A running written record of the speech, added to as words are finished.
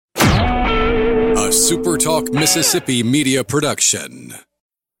a Super Talk Mississippi media production.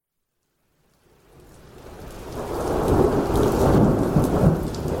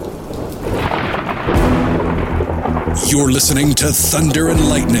 You're listening to Thunder and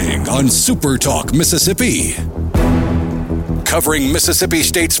Lightning on Super Talk Mississippi. Covering Mississippi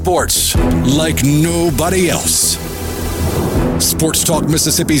State sports like nobody else. Sports Talk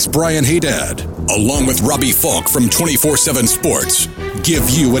Mississippi's Brian Haydad, along with Robbie Falk from 24/7 Sports, give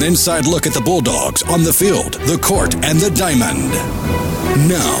you an inside look at the Bulldogs on the field, the court, and the diamond.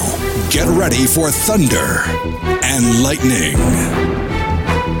 Now, get ready for Thunder and Lightning.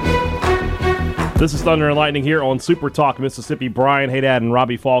 This is Thunder and Lightning here on Super Talk Mississippi. Brian Haydad and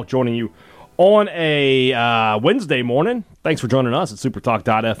Robbie Falk joining you on a Wednesday morning. Thanks for joining us at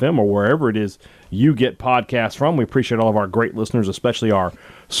supertalk.fm or wherever it is you get podcasts from. We appreciate all of our great listeners, especially our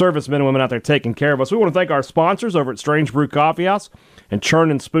servicemen and women out there taking care of us. We want to thank our sponsors over at Strange Brew Coffee House and Churn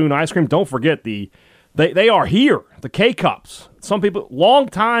and Spoon Ice Cream. Don't forget, they are here, the K-Cups. Some people, long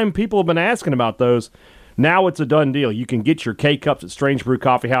time people have been asking about those. Now it's a done deal. You can get your K-Cups at Strange Brew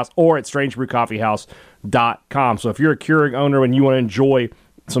Coffee House or at strangebrewcoffeehouse.com. So if you're a Keurig owner and you want to enjoy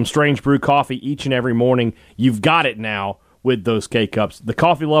some Strange Brew coffee each and every morning, you've got it now with those K-Cups. The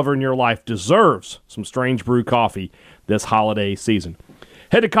coffee lover in your life deserves some Strange Brew coffee this holiday season.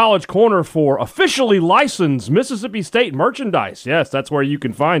 Head to College Corner for officially licensed Mississippi State merchandise. Yes, that's where you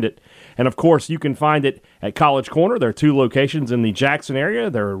can find it. And, of course, you can find it at College Corner. There are 2 locations in the Jackson area.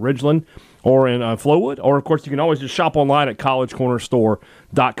 They're in Ridgeland or in Flowood. Or, of course, you can always just shop online at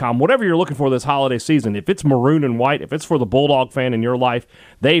collegecornerstore.com. Whatever you're looking for this holiday season, if it's maroon and white, if it's for the Bulldog fan in your life,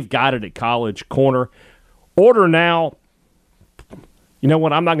 they've got it at College Corner. Order now. You know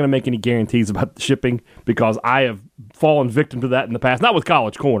what? I'm not going to make any guarantees about the shipping because I have fallen victim to that in the past. Not with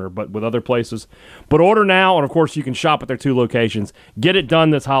College Corner, but with other places. But order now, and of course you can shop at their 2 locations. Get it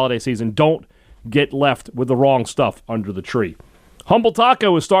done this holiday season. Don't get left with the wrong stuff under the tree. Humble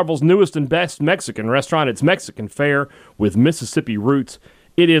Taco is Starkville's newest and best Mexican restaurant. It's Mexican fare with Mississippi roots.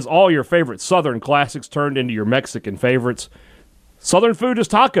 It is all your favorite Southern classics turned into your Mexican favorites. Southern food is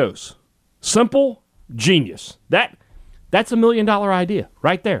tacos. Simple, genius. That's $1 million idea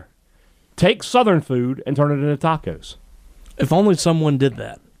right there. Take Southern food and turn it into tacos. If only someone did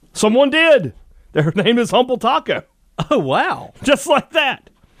that. Someone did. Their name is Humble Taco. Oh, wow. Just like that.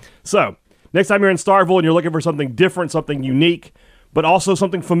 So, next time you're in Starkville and you're looking for something different, something unique, but also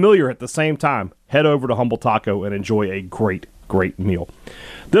something familiar at the same time, head over to Humble Taco and enjoy a great, great meal.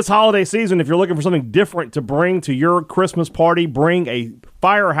 This holiday season, if you're looking for something different to bring to your Christmas party, bring a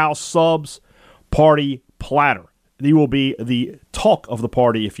Firehouse Subs party platter. You will be the talk of the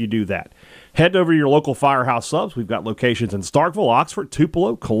party if you do that. Head over to your local Firehouse Subs. We've got locations in Starkville, Oxford,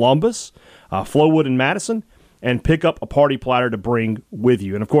 Tupelo, Columbus, Flowood, and Madison, and pick up a party platter to bring with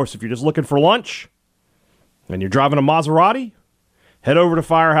you. And, of course, if you're just looking for lunch and you're driving a Maserati, head over to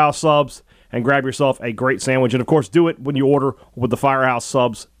Firehouse Subs and grab yourself a great sandwich. And, of course, do it when you order with the Firehouse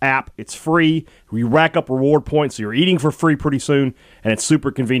Subs app. It's free. You rack up reward points, so you're eating for free pretty soon, and it's super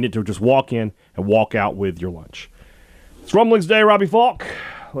convenient to just walk in and walk out with your lunch. It's Rumblings Day, Robbie Falk.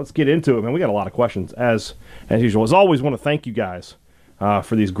 Let's get into it, man. We got a lot of questions, as usual. As always, want to thank you guys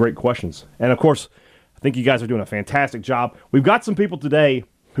for these great questions. And, of course, I think you guys are doing a fantastic job. We've got some people today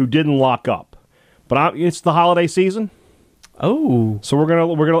who didn't lock up. But it's the holiday season. Oh. So we're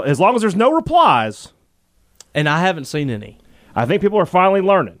gonna as long as there's no replies. And I haven't seen any. I think people are finally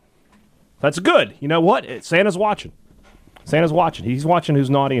learning. That's good. You know what? Santa's watching. Santa's watching. He's watching who's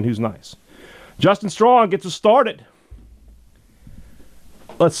naughty and who's nice. Justin Strong gets us started.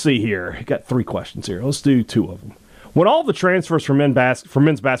 Let's see here. I got 3 questions here. Let's do 2 of them. When all the transfers for men's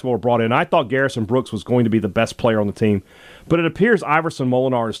basketball were brought in, I thought Garrison Brooks was going to be the best player on the team, but it appears Iverson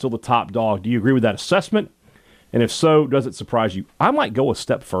Molinar is still the top dog. Do you agree with that assessment? And if so, does it surprise you? I might go a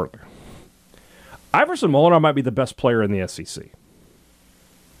step further. Iverson Molinar might be the best player in the SEC.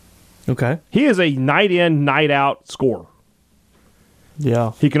 Okay. He is a night-in, night-out scorer.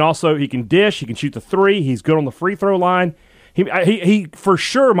 Yeah. He can dish, he can shoot the 3, he's good on the free throw line. He for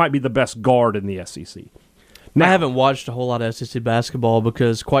sure might be the best guard in the SEC. Now, I haven't watched a whole lot of SEC basketball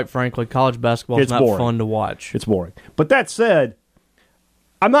because, quite frankly, college basketball is not boring. fun to watch. It's boring. But that said,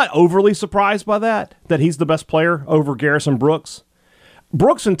 I'm not overly surprised by that he's the best player over Garrison Brooks.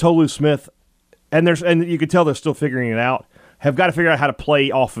 Brooks and Tolu Smith, and you can tell they're still figuring it out, have got to figure out how to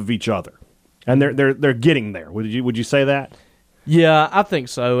play off of each other. And they're getting there. Would you say that? Yeah, I think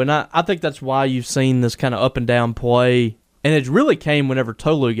so. And I think that's why you've seen this kind of up and down play. And it really came whenever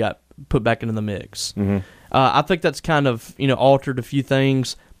Tolu got put back into the mix. Mm-hmm. I think that's kind of altered a few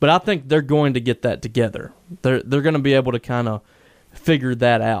things, but I think they're going to get that together. They're going to be able to kind of figured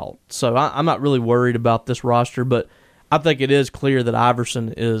that out. So I'm not really worried about this roster, but I think it is clear that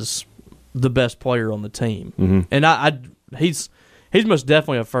Iverson is the best player on the team. Mm-hmm. And he's most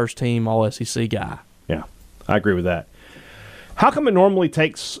definitely a first-team All-SEC guy. Yeah, I agree with that. How come it normally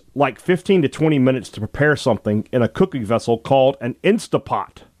takes like 15 to 20 minutes to prepare something in a cooking vessel called an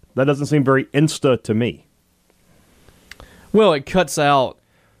Instapot? That doesn't seem very Insta to me. Well, it cuts out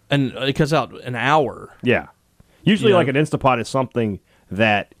an hour. Yeah. Usually, Yeah. like an Instapot is something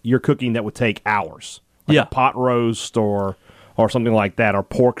that you're cooking that would take hours. Like Yeah. a pot roast or something like that, or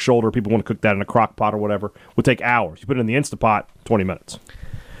pork shoulder. People want to cook that in a crock pot or whatever. Would take hours. You put it in the Instapot, 20 minutes.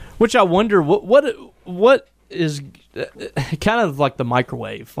 Which I wonder what is kind of like the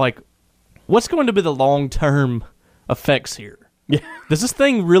microwave. Like, what's going to be the long-term effects here? Yeah. Does this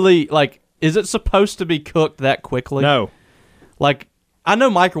thing really, like, is it supposed to be cooked that quickly? No. Like, I know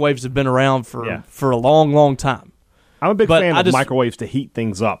microwaves have been around for a long, long time. I'm a big But fan I of just- microwaves to heat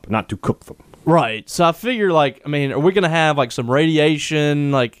things up, not to cook them. Right. So I figure, like, I mean, are we going to have, like, some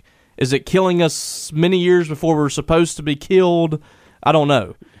radiation? Like, is it killing us many years before we're supposed to be killed? I don't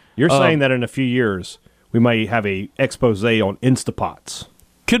know. You're saying that in a few years, we may have a expose on Instapots.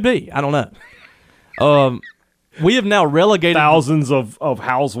 Could be. I don't know. We have now relegated... Thousands of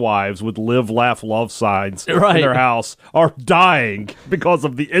housewives with live, laugh, love signs Right. in their house are dying because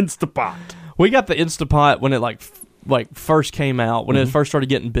of the Instapot. We got the Instapot when it, like first came out, when it first started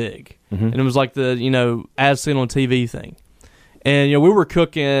getting big. And it was like the, as seen on TV thing. And, we were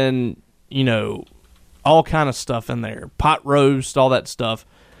cooking, all kind of stuff in there. Pot roast, all that stuff.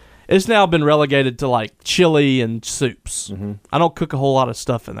 It's now been relegated to, like, chili and soups. I don't cook a whole lot of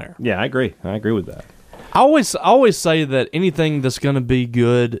stuff in there. Yeah, I agree. I agree with that. I always say that anything that's going to be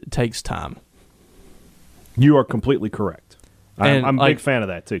good takes time. You are completely correct. And, I'm a like, big fan of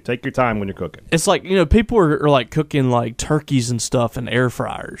that, too. Take your time when you're cooking. It's like, people are like cooking like turkeys and stuff in air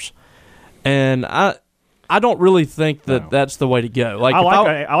fryers. And I don't really think that that's the way to go. Like,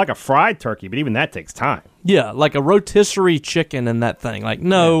 I like a fried turkey, but even that takes time. yeah, like a rotisserie chicken in that thing. Like,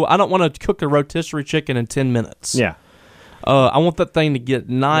 no, I don't want to cook a rotisserie chicken in 10 minutes. Yeah. I want that thing to get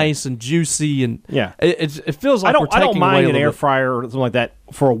nice and juicy, and Yeah. it feels like I we're don't taking away mind a an little air bit. fryer or something like that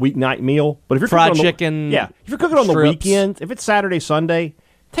for a weeknight meal. But if you're Fried cooking chicken, if you're cooking on the strips. weekend, if it's Saturday, Sunday,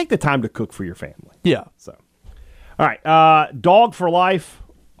 take the time to cook for your family. Yeah. So, all right, Dog for Life,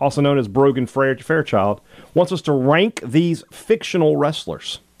 also known as Brogan Fairchild, wants us to rank these fictional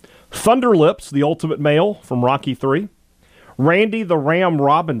wrestlers: Thunder Lips, the Ultimate Male from Rocky III; Randy the Ram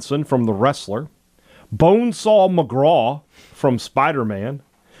Robinson from The Wrestler; Bonesaw McGraw from Spider-Man.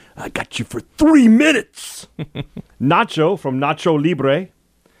 I got you for 3 minutes. Nacho from Nacho Libre,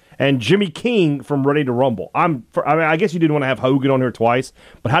 and Jimmy King from Ready to Rumble. I guess you didn't want to have Hogan on here twice,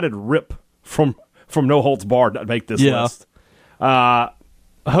 but how did Rip from No Holds Barred not make this list?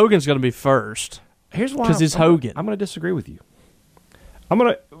 Hogan's going to be first. Here's why, 'Cause he's Hogan. I'm going to disagree with you.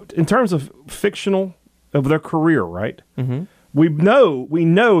 In terms of fictional of their career, right? Mm-hmm. We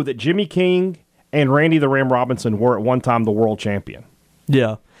know that Jimmy King and Randy the Ram Robinson were at one time the world champion.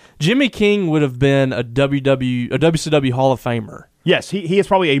 Yeah. Jimmy King would have been a WCW Hall of Famer. Yes, he is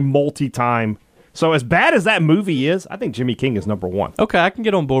probably a multi-time. So as bad as that movie is, I think Jimmy King is number one. Okay, I can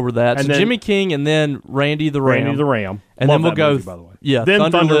get on board with that. And So then- Jimmy King and then Randy the Ram. Randy the Ram. And Love then we'll that go, movie, by the way. yeah,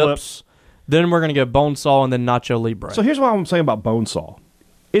 Then Thunder Lips. Then we're going to go Bonesaw and then Nacho Libre. So here's what I'm saying about Bonesaw.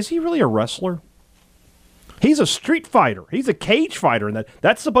 Is he really a wrestler? He's a street fighter. He's a cage fighter, and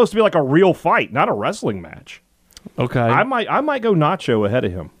that's supposed to be like a real fight, not a wrestling match. okay. I might go Nacho ahead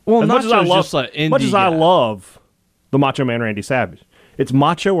of him. Well, as much as Nacho's I love, just an indie much as I guy. love the Macho Man Randy Savage, it's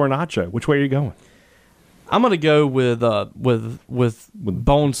Macho or Nacho. Which way are you going? I'm going to go with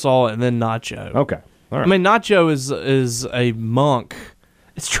Bonesaw and then Nacho. Okay, all right. I mean, Nacho is a monk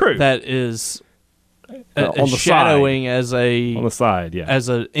it's true. that is on the shadowing as a on the side, yeah. as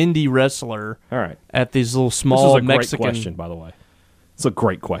an indie wrestler All right. at these little This small is a Mexican. great question, by the way. It's a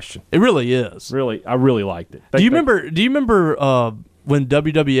great question. It really is. Really, I really liked it. Do you remember when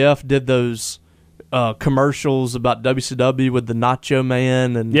WWF did those commercials about WCW with the Nacho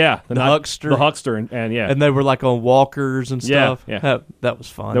Man and the Huckster? The Huckster, and yeah. And they were like on walkers and Yeah, stuff. yeah. That was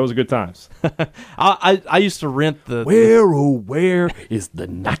fun. That was a good times. I used to rent the where is the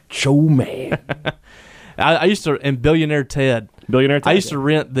Nacho Man? I used to, and Billionaire Ted. Billionaire Ted. I used to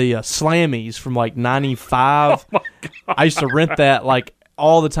rent the Slammies from like 95. Oh my God. I used to rent that like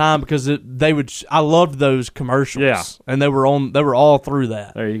all the time because I loved those commercials. Yeah. And they were all through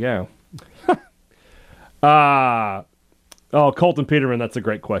that. There you go. Colton Peterman, that's a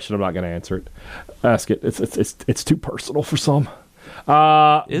great question. I'm not going to answer it. Ask it. It's too personal for some.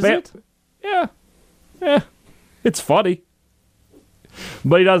 Is it? Yeah. It's funny.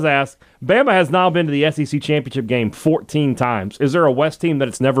 But he does ask, Bama has now been to the SEC championship game 14 times. Is there a West team that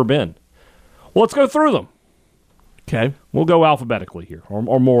it's never been? Well, let's go through them. Okay. We'll go alphabetically here,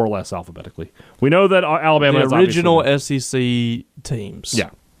 or more or less alphabetically. We know that Alabama The has original SEC teams. Yeah.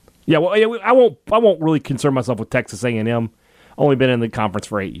 Yeah, well, I won't really concern myself with Texas A&M. Only been in the conference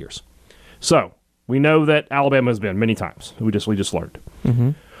for 8 years. So, we know that Alabama has been many times. We just learned.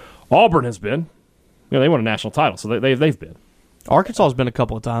 Mm-hmm. Auburn has been. You know, they won a national title, so they've been. Arkansas has been a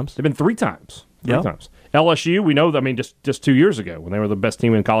couple of times. They've been 3 times. Three Yeah. times. LSU, we know, just 2 years ago when they were the best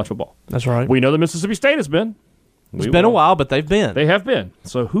team in college football. That's right. We know that Mississippi State has been. It's been a while, but they've been. They have been.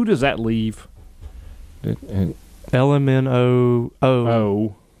 So who does that leave? LMNO.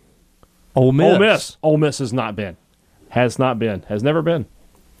 Oh. Ole Miss. Ole Miss. Ole Miss has not been. Has not been. Has never been.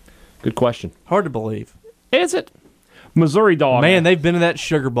 Good question. Hard to believe. Is it? Missouri Dog. Man, they've been in that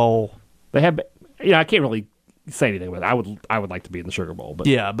Sugar Bowl. They have. I can't really say anything about it. I would like to be in the Sugar Bowl, but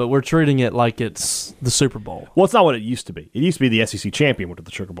Yeah, but we're treating it like it's the Super Bowl. well, it's not what it used to be. It used to be the SEC champion went to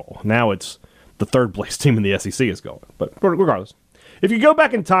the Sugar Bowl. Now it's the third place team in the SEC is going. But regardless, if you go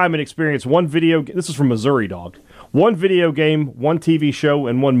back in time and experience one video, this is from Missouri Dog, one video game, one TV show,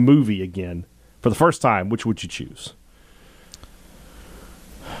 and one movie again for the first time, which would you choose?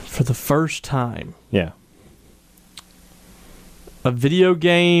 For the first time. Yeah. A video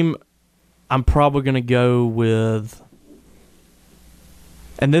game, I'm probably going to go with,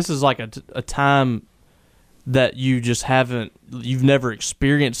 and this is like a time that you've never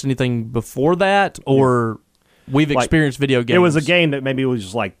experienced anything before that, or we've experienced video games. It was a game that maybe was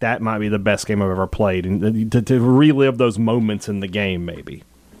just like, that might be the best game I've ever played, and to relive those moments in the game, maybe.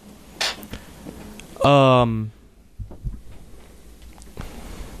 I'm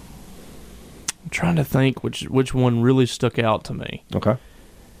trying to think which one really stuck out to me. Okay.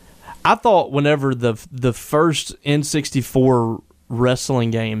 I thought whenever the first N64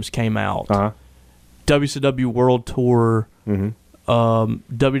 wrestling games came out, WCW World Tour,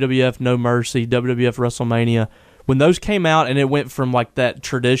 WWF No Mercy, WWF WrestleMania, when those came out and it went from like that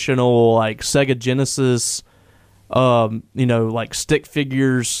traditional like Sega Genesis, like stick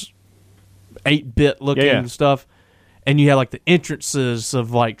figures, 8-bit looking stuff, and you had like the entrances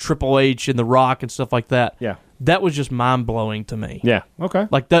of like Triple H and The Rock and stuff like that. Yeah. That was just mind-blowing to me. Yeah, okay.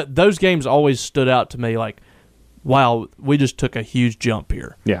 Like those games always stood out to me like, wow, we just took a huge jump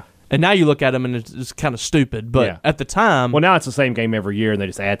here. Yeah. And now you look at them and it's kind of stupid, but at the time... Well, now it's the same game every year, and they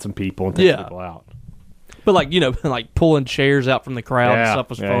just add some people and take people out. But like, like pulling chairs out from the crowd and stuff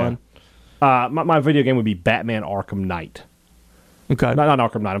was fun. Yeah. My video game would be Batman Arkham Knight. Okay. Not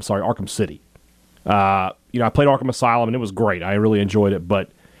Arkham Knight, I'm sorry, Arkham City. I played Arkham Asylum, and it was great. I really enjoyed it, but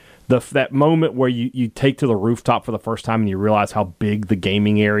that moment where you take to the rooftop for the first time and you realize how big the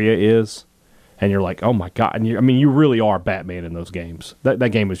gaming area is, and you're like, oh my God. And you really are Batman in those games. That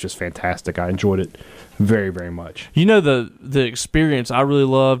game was just fantastic. I enjoyed it very, very much. The experience I really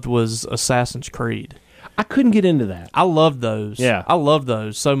loved was Assassin's Creed. I couldn't get into that. I loved those. Yeah. I loved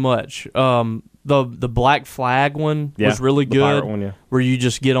those so much. The Black Flag one was really good. The pirate one, where you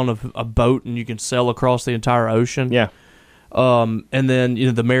just get on a boat and you can sail across the entire ocean. Yeah. And then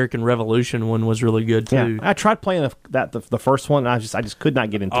the American Revolution one was really good too. Yeah. I tried playing the first one, and I just could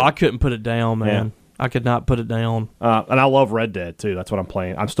not get into it. I couldn't put it down, man. Yeah. I could not put it down. And I love Red Dead too. That's what I'm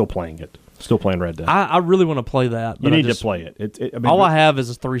playing. I'm still playing it. Still playing Red Dead. I really want to play that. But you need to play it. All I have is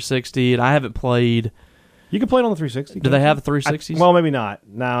a 360, and I haven't played. You can play it on the 360. Do they have a 360s? Well, maybe not.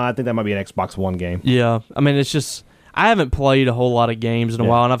 No, I think that might be an Xbox One game. Yeah, I mean, it's just I haven't played a whole lot of games in a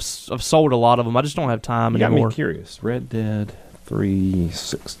while, and I've sold a lot of them. I just don't have time anymore. You got me curious. Red Dead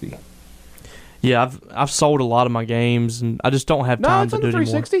 360. Yeah, I've sold a lot of my games, and I just don't have time to do it anymore. No,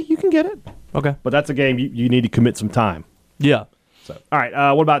 it's on the 360. You can get it. Okay, but that's a game you need to commit some time. Yeah. So, all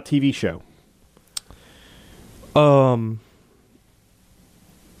right. What about TV show?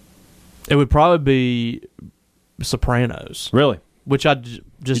 It would probably be Sopranos. Really? Which I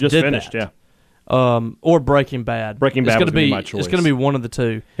just did finished, that. Or Breaking Bad. Breaking Bad was going to be my choice. It's going to be one of the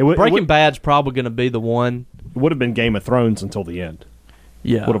two. Breaking Bad's probably going to be the one. It would have been Game of Thrones until the end.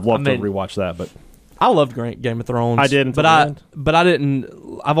 Yeah. Would have loved to rewatch that, but I loved Game of Thrones. I did until the end. But I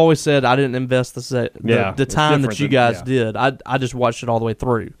didn't. I've always said I didn't invest the time that you guys did. I just watched it all the way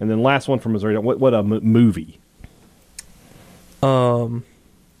through. And then last one from Missouri. What a movie? I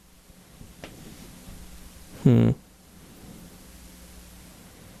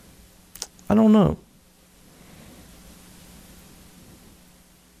don't know.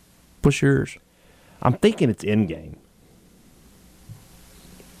 What's yours? I'm thinking it's Endgame.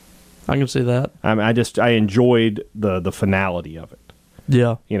 I can see that. I mean, I enjoyed the finality of it.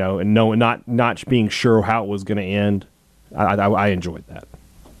 Yeah. And not being sure how it was going to end. I enjoyed that.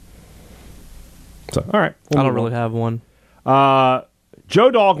 So, all right. I don't really have one.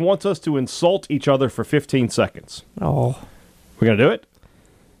 Joe Dog wants us to insult each other for 15 seconds. Oh. We're going to do it?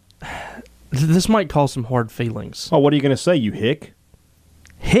 This might cause some hard feelings. Oh, what are you going to say, you hick?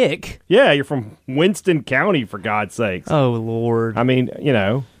 Hick? Yeah, you're from Winston County, for God's sakes. Oh, Lord. I mean,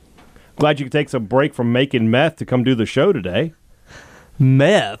 glad you could take some break from making meth to come do the show today.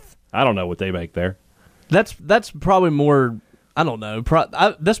 Meth? I don't know what they make there. That's probably more, I don't know.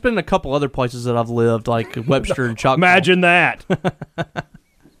 That's been a couple other places that I've lived, like Webster and Choctaw. Imagine that. All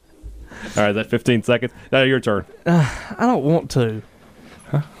right, is that 15 seconds? Now your turn. I don't want to.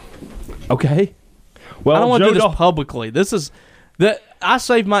 Okay. Well, I don't want to do this Dog- publicly. I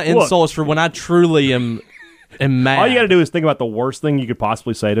save my insults for when I truly am mad. All you got to do is think about the worst thing you could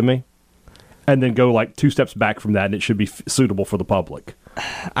possibly say to me, and then go like 2 steps back from that, and it should be suitable for the public.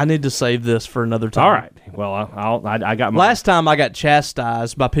 I need to save this for another time. All right. Well, I got my... Last time I got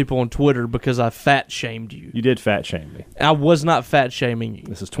chastised by people on Twitter because I fat shamed you. You did fat shame me. I was not fat shaming you.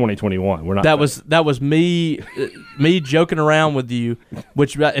 This is 2021. We're not. That was me joking around with you.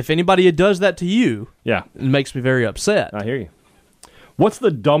 Which, if anybody does that to you, Yeah, it makes me very upset. I hear you. What's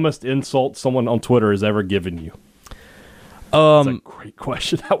the dumbest insult someone on Twitter has ever given you? That's a great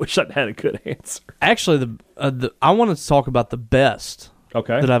question. I wish I had a good answer. Actually, I wanted to talk about the best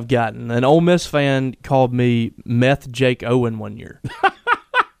Okay. that I've gotten. An Ole Miss fan called me Meth Jake Owen one year.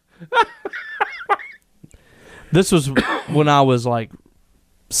 This was when I was like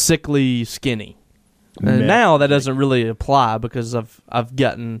sickly skinny. And now that doesn't really apply because I've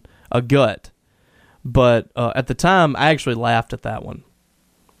gotten a gut. But at the time, I actually laughed at that one.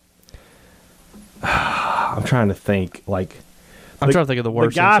 I'm trying to think. I'm trying to think of the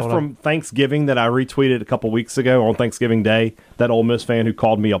worst. The guy insult from Thanksgiving that I retweeted a couple weeks ago on Thanksgiving Day, that Ole Miss fan who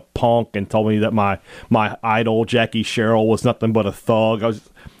called me a punk and told me that my idol Jackie Sherrill was nothing but a thug. I was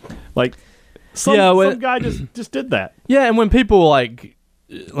like, some guy just did that. Yeah, and when people like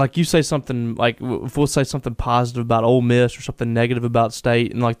you say something like if we'll say something positive about Ole Miss or something negative about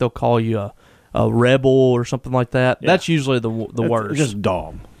State, and like they'll call you a rebel or something like that. Yeah. That's usually the worst. It's just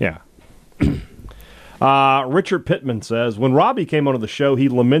dumb. Yeah. Richard Pittman says, when Robbie came onto the show, he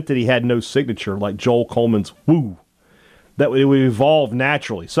lamented he had no signature like Joel Coleman's woo. That it would evolve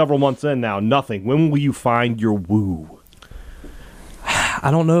naturally. Several months in now, nothing. When will you find your woo? I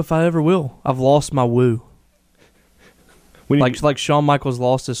don't know if I ever will. I've lost my woo. Like Shawn Michaels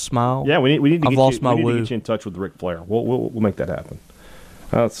lost his smile. Yeah, we need to I've lost my woo. To get you in touch with Ric Flair. We'll make that happen.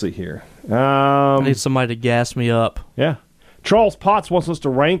 Let's see here. I need somebody to gas me up. Yeah. Charles Potts wants us to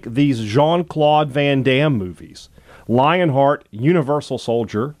rank these Jean-Claude Van Damme movies. Lionheart, Universal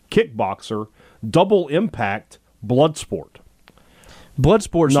Soldier, Kickboxer, Double Impact, Bloodsport.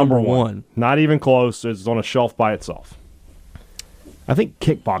 Bloodsport's number one. Not even close. It's on a shelf by itself. I think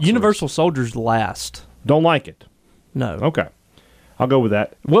Kickboxer. Universal Soldier's last. Don't like it. No. Okay. I'll go with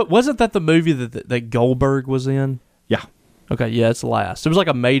that. Wasn't that the movie that Goldberg was in? Yeah. Okay, yeah, it's last. It was like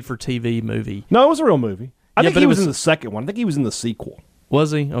a made-for-TV movie. No, it was a real movie. I think he was in the the second one. I think he was in the sequel.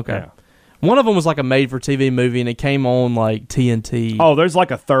 Was he? Okay. Yeah. One of them was like a made-for-TV movie, and it came on like TNT. Oh, there's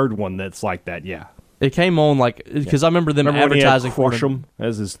like a third one that's like that, yeah. It came on like, because I remember them advertising for him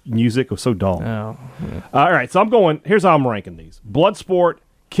as his music. It was so dumb. Oh, yeah. All right, so here's how I'm ranking these. Bloodsport,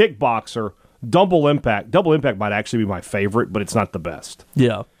 Kickboxer, Double Impact. Double Impact might actually be my favorite, but it's not the best.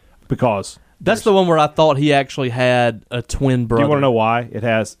 Yeah. Because that's the one where I thought he actually had a twin brother. Do you want to know why?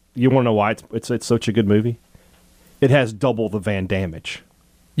 You want to know why it's such a good movie? It has double the Van Damage.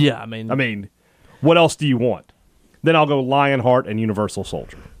 Yeah, I mean, what else do you want? Then I'll go Lionheart and Universal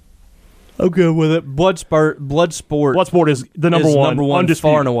Soldier. I'll go with it. Bloodsport. Bloodsport is the number one, undisputed,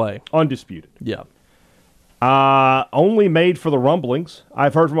 far and away. Undisputed. Yeah. Only made for the rumblings.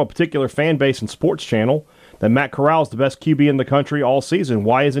 I've heard from a particular fan base and sports channel that Matt Corral is the best QB in the country all season.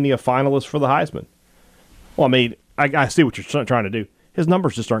 Why isn't he a finalist for the Heisman? Well, I mean, I see what you're trying to do. His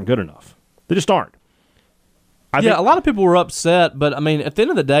numbers just aren't good enough. They just aren't. A lot of people were upset, but I mean, at the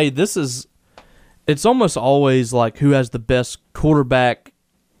end of the day, it's almost always like who has the best quarterback,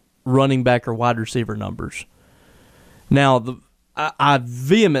 running back, or wide receiver numbers. Now, I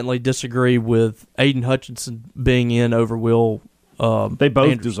vehemently disagree with Aiden Hutchinson being in over Will. They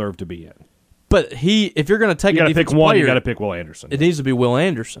both Anderson. Deserve to be in. But if you're going to take a defensive pick one, player, you got to pick Will Anderson. It needs to be Will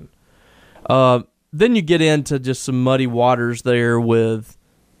Anderson. Then you get into just some muddy waters there with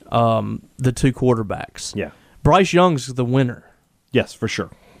the two quarterbacks. Yeah. Bryce Young's the winner. Yes, for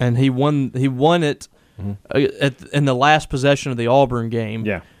sure. And he won it in the last possession of the Auburn game.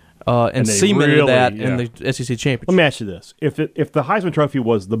 Yeah. And cemented that in the SEC championship. Let me ask you this. If the Heisman Trophy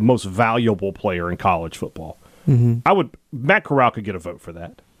was the most valuable player in college football, Matt Corral could get a vote for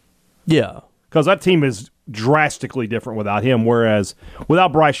that. Yeah. Because that team is drastically different without him, whereas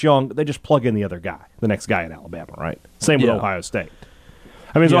without Bryce Young, they just plug in the other guy, the next guy in Alabama, right? Same with Ohio State.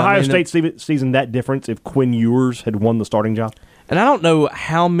 I mean, is Ohio State season that difference if Quinn Ewers had won the starting job? And I don't know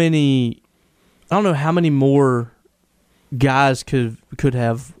how many more guys could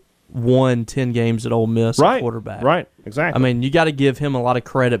have won 10 games at Ole Miss at quarterback. Right, exactly. I mean, you got to give him a lot of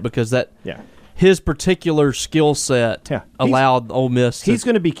credit because his particular skill set allowed Ole Miss to... He's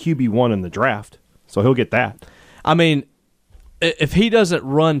going to be QB1 in the draft, so he'll get that. I mean, if he doesn't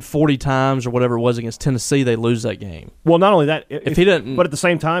run 40 times or whatever it was against Tennessee, they lose that game. Well, not only that, if he doesn't... But at the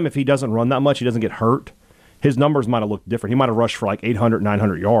same time, if he doesn't run that much, he doesn't get hurt, his numbers might have looked different. He might have rushed for like 800,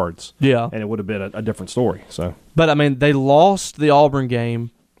 900 yards. Yeah. And it would have been a different story. So, but, I mean, they lost the Auburn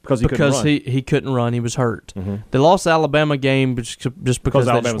game because he couldn't run. He was hurt. Mm-hmm. They lost the Alabama game just because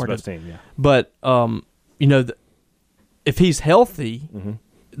Alabama's the best team, yeah. But, if he's healthy,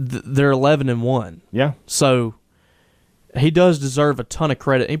 they're 11-1. Yeah. So, he does deserve a ton of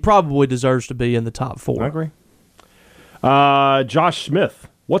credit. He probably deserves to be in the top 4. I agree. Josh Smith.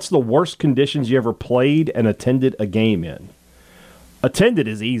 What's the worst conditions you ever played and attended a game in? Attended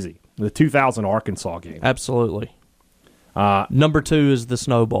is easy. The 2000 Arkansas game. Absolutely. Number 2 is the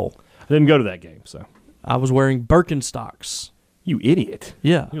Snow Bowl. I didn't go to that game, so. I was wearing Birkenstocks. You idiot.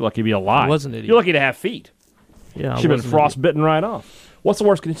 Yeah. You're lucky to be alive. I was an idiot. You're lucky to have feet. Yeah, Should have been frostbitten right off. What's the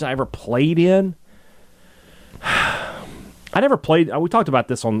worst condition I ever played in? I never played. We talked about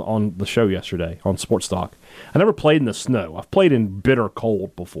this on the show yesterday on Sports Talk. I never played in the snow. I've played in bitter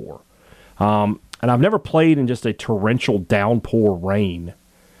cold before. And I've never played in just a torrential downpour rain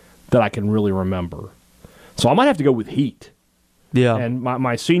that I can really remember. So I might have to go with heat. Yeah. And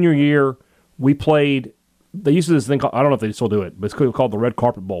my senior year, we played. They used to do this thing called, I don't know if they still do it, but it's called the Red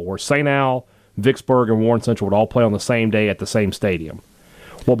Carpet Bowl, where St. Al, Vicksburg, and Warren Central would all play on the same day at the same stadium.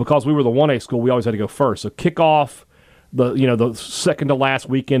 Well, because we were the 1A school, we always had to go first. So kickoff the second to last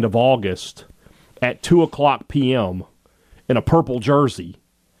weekend of August at 2:00 p.m. in a purple jersey.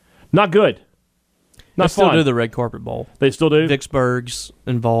 Not good. Not they still fun. Do the Red Carpet Bowl. They still do? Vicksburg's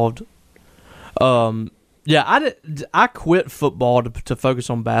involved. I quit football to focus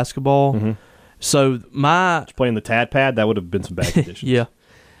on basketball. Mm-hmm. So playing the Tad Pad, that would have been some bad conditions. Yeah.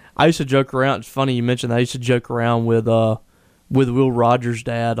 I used to joke around. It's funny you mentioned that. I used to joke around with Will Rogers'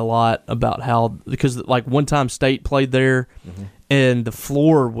 dad a lot about how, because like one time State played there, and the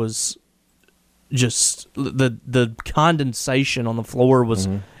floor was just the condensation on the floor was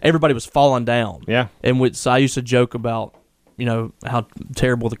everybody was falling down. Yeah, and so I used to joke about how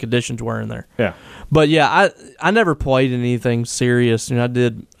terrible the conditions were in there. Yeah, but yeah, I never played in anything serious.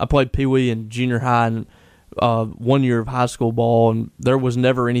 I played Pee Wee and junior high and 1 year of high school ball, and there was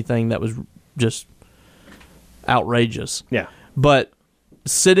never anything that was just outrageous. Yeah. But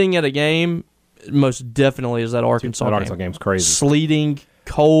sitting at a game, most definitely is that Arkansas game. That Arkansas game's crazy. Sleeting,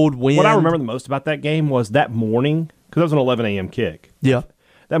 cold wind. What I remember the most about that game was that morning, because it was an 11 a.m. kick. Yeah.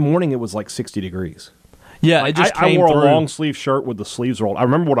 That morning it was like 60 degrees. Yeah, it just came I wore through. a long sleeve shirt with the sleeves rolled. I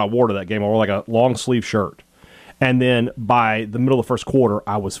remember what I wore to that game. I wore like a long sleeve shirt. And then by the middle of the first quarter,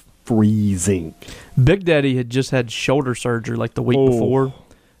 I was freezing. Big Daddy had just had shoulder surgery like the week before.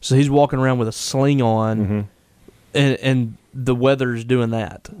 So he's walking around with a sling on, and the weather's doing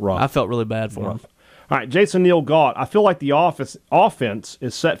that. Rough. I felt really bad for him. All right, Jason Neal Gaunt. I feel like the offense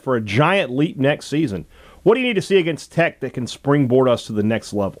is set for a giant leap next season. What do you need to see against Tech that can springboard us to the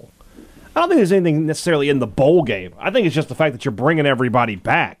next level? I don't think there's anything necessarily in the bowl game. I think it's just the fact that you're bringing everybody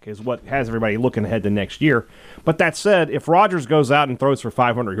back is what has everybody looking ahead to next year. But that said, if Rodgers goes out and throws for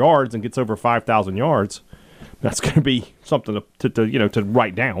 500 yards and gets over 5,000 yards, that's going to be something to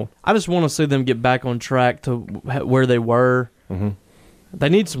write down. I just want to see them get back on track to where they were. They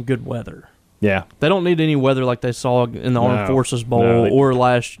need some good weather. Yeah, they don't need any weather like they saw in the Armed Forces Bowl or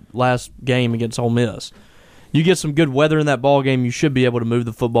last game against Ole Miss. You get some good weather in that ball game, you should be able to move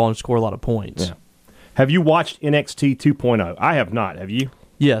the football and score a lot of points. Yeah. Have you watched NXT 2.0? I have not. Have you?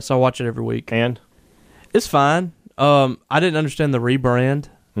 Yes, I watch it every week. And? It's fine. I didn't understand the rebrand.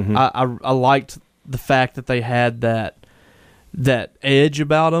 I liked the fact that they had that edge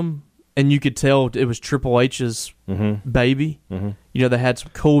about them, and you could tell it was Triple H's baby. They had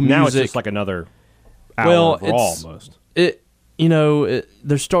some cool music. Now it's just like another hour of Raw almost.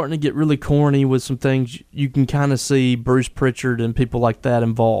 They're starting to get really corny with some things. You can kind of see Bruce Pritchard and people like that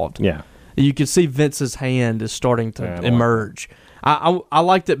involved. Yeah. You can see Vince's hand is starting to emerge. I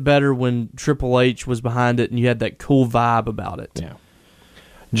liked it better when Triple H was behind it and you had that cool vibe about it. Yeah.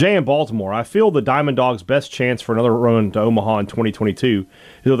 Jay in Baltimore, I feel the Diamond Dogs' best chance for another run to Omaha in 2022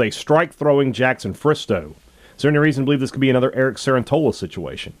 is with a strike-throwing Jackson Fristow. Is there any reason to believe this could be another Eric Sarantola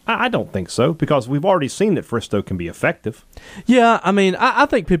situation? I don't think so, because we've already seen that Fristow can be effective. Yeah, I mean, I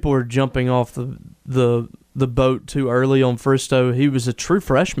think people are jumping off the boat too early on Fristow. He was a true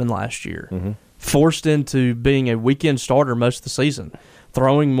freshman last year, forced into being a weekend starter most of the season,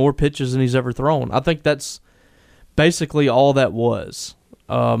 throwing more pitches than he's ever thrown. I think that's basically all that was.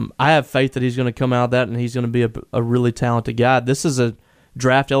 I have faith that he's going to come out of that and he's going to be a really talented guy. This is a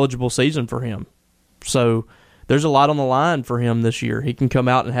draft-eligible season for him. So there's a lot on the line for him this year. He can come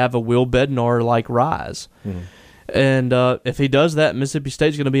out and have a Will Bednar-like rise. And if he does that, Mississippi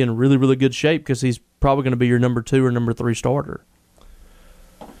State's going to be in really, really good shape because he's probably going to be your number 2 or number 3 starter.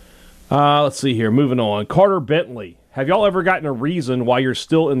 Let's see here. Moving on. Carter Bentley. Have y'all ever gotten a reason why you're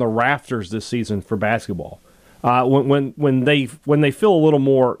still in the rafters this season for basketball? When they feel a little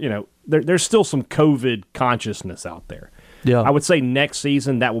more, there's still some COVID consciousness out there. Yeah, I would say next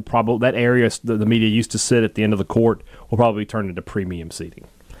season that area the media used to sit at the end of the court will probably turn into premium seating.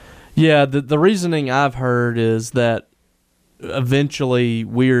 Yeah, the reasoning I've heard is that eventually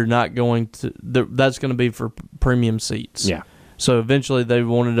we're not going to. That's going to be for premium seats. Yeah. So eventually they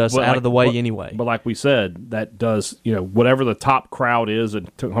wanted us out of the way anyway. But like we said, that does, whatever the top crowd is in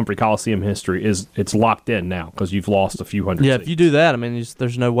Humphrey Coliseum history, it's locked in now because you've lost a few hundred seats. If you do that, I mean,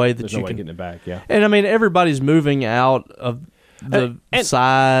 there's no way that you can getting it back, yeah. And I mean, everybody's moving out of the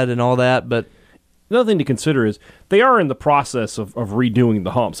side and all that, but another thing to consider is they are in the process of redoing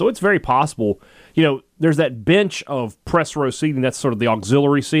the hump. So it's very possible, there's that bench of press row seating. That's sort of the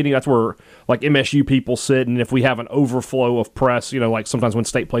auxiliary seating. That's where, like, MSU people sit, and if we have an overflow of press, like sometimes when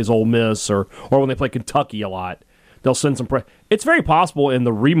State plays Ole Miss or when they play Kentucky a lot, they'll send some press. It's very possible in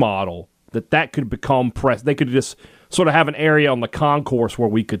the remodel that could become press. They could just sort of have an area on the concourse where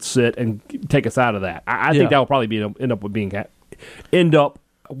we could sit and take us out of that. I think that will probably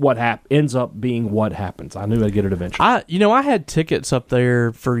ends up being what happens. I knew I'd get it eventually. I had tickets up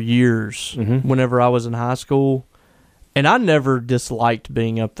there for years whenever I was in high school, and I never disliked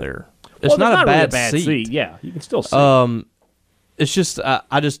being up there. It's not a bad seat. Yeah, you can still see. It's just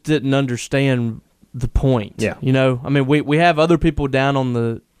I just didn't understand the point. Yeah. I mean, we have other people down on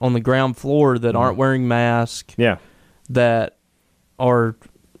the ground floor that aren't wearing masks. Yeah. That are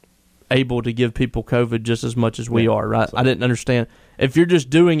able to give people COVID just as much as we are, right? So I didn't understand. If you're just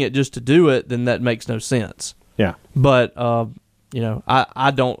doing it just to do it, then that makes no sense. Yeah. But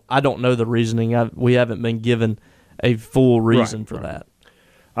I don't know the reasoning. We haven't been given a full reason for that.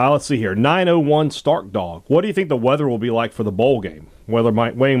 Let's see here. 901 Stark Dog. What do you think the weather will be like for the bowl game?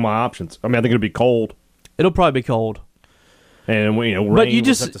 Weighing my options. I mean, I think it'll be cold. It'll probably be cold. And rain, but you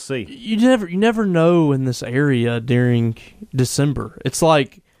just have to see. You never know in this area during December. It's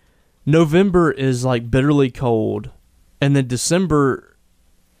like November is like bitterly cold, and then December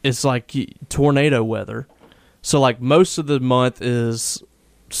is like tornado weather. So like most of the month is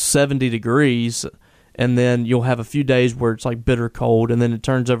 70 degrees, and then you'll have a few days where it's like bitter cold, and then it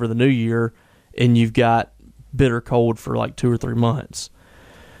turns over the new year, and you've got bitter cold for like 2 or 3 months.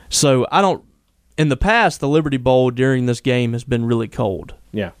 So in the past, the Liberty Bowl during this game has been really cold.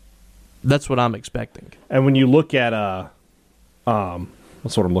 Yeah. That's what I'm expecting. And when you look at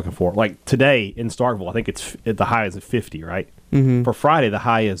what's what I'm looking for? Like today in Starkville, I think the high is at 50, right? Mm-hmm. For Friday, the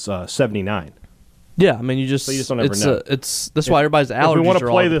high is 79. Yeah, I mean, you just don't ever know. That's why everybody's allergies. If we want to are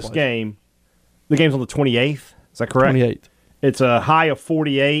play all this game, the game's on the 28th. Is that correct? 28th. It's a high of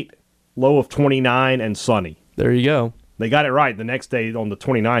 48, low of 29, and sunny. There you go. They got it right. The next day, on the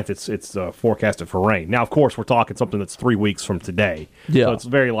 29th, it's forecasted for rain. Now, of course, we're talking something that's 3 weeks from today. Yeah. So it's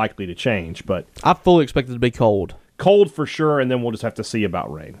very likely to change. But I fully expect it to be cold. Cold for sure, and then we'll just have to see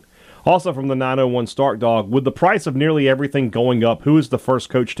about rain. Also from the 901 Stark Dog, with the price of nearly everything going up, who is the first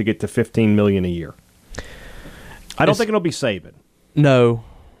coach to get to $15 million a year? I don't think it'll be Saban. No.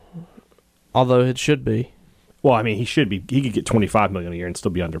 Although it should be. Well, I mean, he should be. He could get $25 million a year and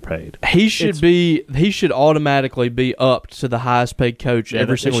still be underpaid. He should automatically be up to the highest paid coach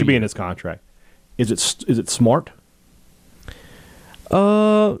every single year. It should be in his contract. Is it Smart?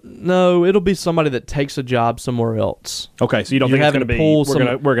 No, it'll be somebody that takes a job somewhere else. Okay, so you don't think it's going to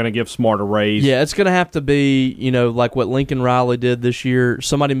be we're going to give Smart a raise? Yeah, it's going to have to be, like what Lincoln Riley did this year,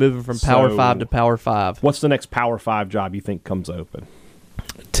 somebody moving from Power 5 to Power 5. What's the next Power 5 job you think comes open?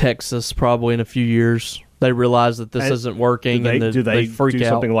 Texas, probably in a few years. They realize that this isn't working, and they freak out.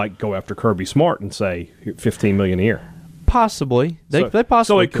 Something like go after Kirby Smart and say $15 million a year? Possibly. They possibly.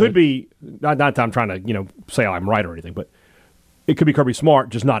 So it could be not that I'm trying to say I'm right or anything, but it could be Kirby Smart,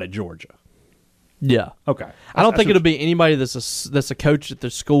 just not at Georgia. Yeah. Okay. I don't think it'll be anybody that's a coach at the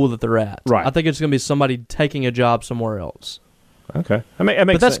school that they're at. Right. I think it's going to be somebody taking a job somewhere else. Okay, that makes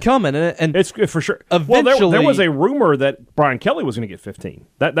But that's sense. coming, and It's for sure. Eventually, well, there was a rumor that Brian Kelly was going to get 15.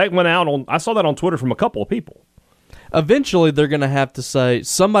 That went out on. I saw that on Twitter from a couple of people. eventually they're going to have to say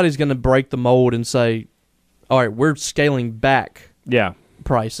somebody's going to break the mold and say, "All right, we're scaling back Yeah,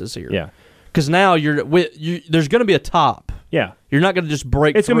 prices here." yeah, Because now there's going to be a top. yeah. You're not going to just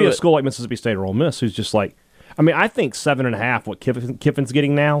break. It's going to be through a it. school like Mississippi State or Ole Miss who's just like. I mean, I think 7.5. What Kiffin's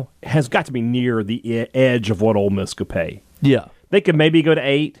getting now has got to be near the edge of what Ole Miss could pay. Yeah. They could maybe go to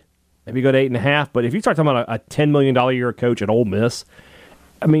 8, maybe go to 8.5. But if you start talking about a $10 million a year coach at Ole Miss,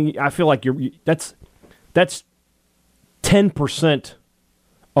 I mean, I feel like that's 10%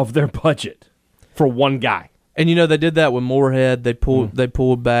 of their budget for one guy. And they did that with Moorhead. They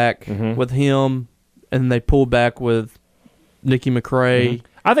pulled back with him, and they pulled back with Nicky McRae.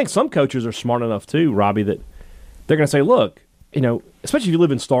 I think some coaches are smart enough too, Robbie, that they're going to say, look, especially if you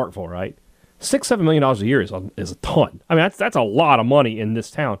live in Starkville, right? $6-7 million a year is a ton. I mean, that's a lot of money in this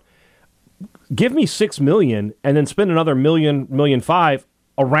town. Give me $6 million and then spend another $1.5 million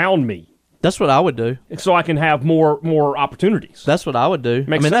around me, That's what I would do. so I can have more opportunities. That's what I would do.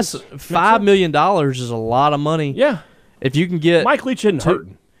 Makes sense. That's $5 million is a lot of money. Yeah, If you can get Mike Leach isn't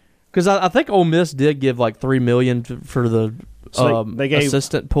hurting. because I think Ole Miss did give like $3 million for the So they gave-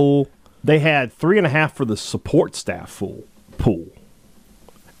 assistant pool. They had 3.5 for the support staff pool,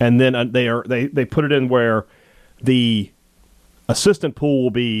 and then they put it in where the assistant pool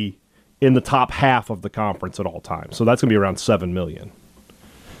will be in the top half of the conference at all times. So that's going to be around $7 million.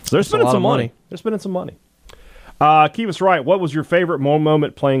 So they're spending lot some of money. money. They're spending some money. Keep us right. What was your favorite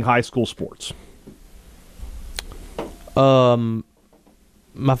moment playing high school sports?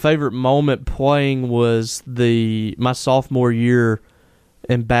 My favorite moment playing was my sophomore year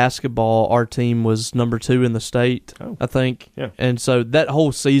in basketball. Our team was number 2 in the state, I think. Yeah. And so that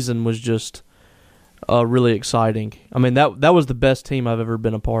whole season was just really exciting. I mean, that was the best team I've ever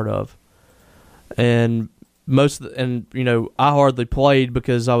been a part of. And I hardly played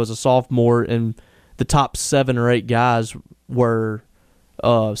because I was a sophomore, and the top 7 or 8 guys were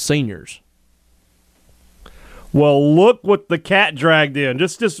seniors. Well, look what the cat dragged in.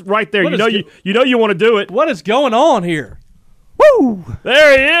 Just right there. What You want to do it. What is going on here? Woo!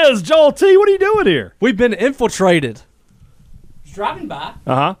 There he is, Joel T. What are you doing here? We've been infiltrated. Was driving by,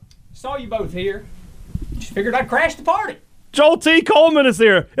 Uh-huh. saw you both here. Just figured I'd crash the party. Joel T. Coleman is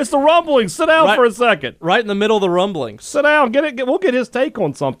here. It's the rumbling. Sit down Right. for a second. Right in the middle of the rumblings. Sit down. We'll get his take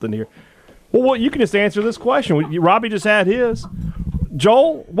on something here. Well, you can just answer this question. Robbie just had his.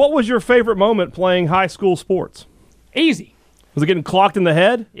 Joel, what was your favorite moment playing high school sports? Easy. Was it getting clocked in the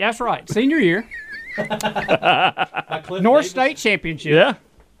head? Yeah, that's right. Senior year. North State Championship. Yeah.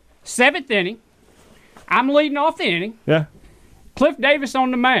 7th inning. I'm leading off the inning. Yeah. Cliff Davis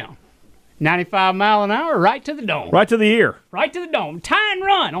on the mound. 95 mile an hour right to the dome. Right to the ear. Right to the dome. Tie and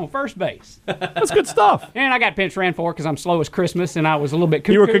run on first base. That's good stuff. And I got pinch ran for because I'm slow as Christmas and I was a little bit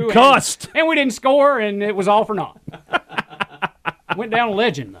cuckoo. You were concussed. And we didn't score and it was all for naught. Went down a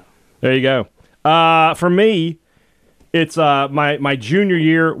legend, though. There you go. For me, it's my junior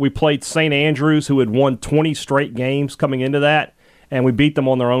year. We played St. Andrews, who had won 20 straight games coming into that, and we beat them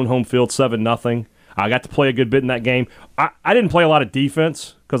on their own home field 7-0. I got to play a good bit in that game. I didn't play a lot of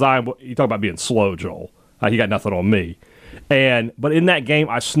defense because you talk about being slow, Joel. You got nothing on me. But in that game,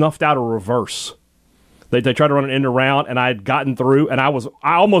 I snuffed out a reverse. They tried to run an end around, and I had gotten through, and I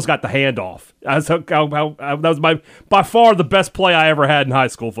almost got the handoff. That was by far the best play I ever had in high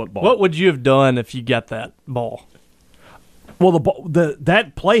school football. What would you have done if you got that ball? Well,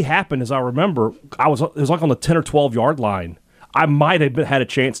 that play happened, as I remember. It was like on the 10 or 12 yard line. I might have had a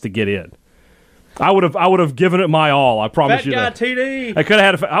chance to get in. I would have given it my all. I promise you that. TD. I could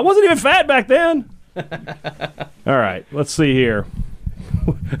have had I wasn't even fat back then. All right, let's see here.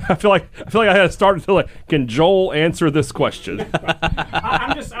 I feel like I had to start to feel like, can Joel answer this question?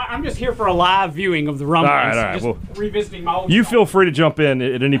 I'm just here for a live viewing of the rumblings. All right. Just Well, revisiting my old you stuff. feel free to jump in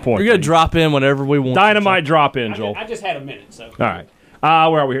at any point. We're going to drop in whenever we want. Dynamite drop in, Joel. I just had a minute, so. All right.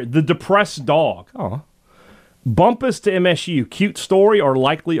 Where are we here? The depressed dog. Oh. Bumpus to MSU. Cute story or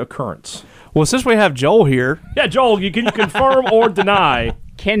likely occurrence? Well, since we have Joel here, Yeah, Joel, can you confirm or deny?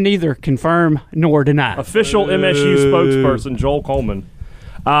 Can neither confirm nor deny. Official MSU spokesperson, Joel Coleman.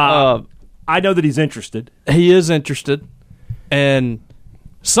 I know that he's interested. he is interested. And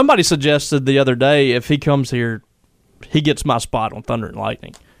somebody suggested the other day if he comes here, he gets my spot on Thunder and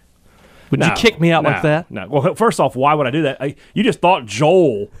Lightning. Would you kick me out like that? No. Well, first off, why would I do that? You just thought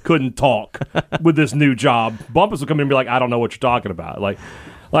Joel couldn't talk with this new job. Bumpus would come in and be like, I don't know what you're talking about. Like,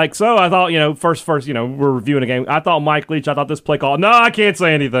 Like, so I thought, first, we're reviewing a game. I thought Mike Leach, I thought this play call. No, I can't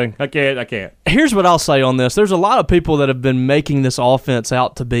say anything. I can't. Here's what I'll say on this. There's a lot of people that have been making this offense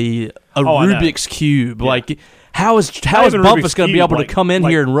out to be a Rubik's Cube. Yeah. Like, how is Bumpus going to be able to come in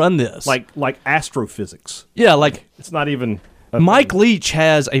here and run this? Like astrophysics. Yeah, like. It's not even. Mike Leach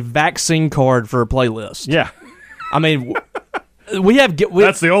has a vaccine card for a playlist. Yeah. I mean,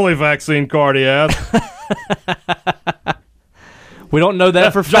 that's the only vaccine card he has. We don't know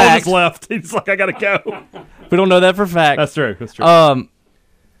that for fact. Joel just left. He's like, I got to go. We don't know that for fact. That's true.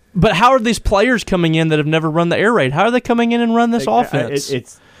 But how are these players coming in that have never run the air raid? How are they coming in and run this offense?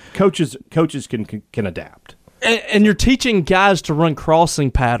 It's coaches can adapt. And you're teaching guys to run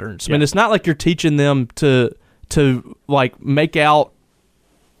crossing patterns. I mean, it's not like you're teaching them to like make out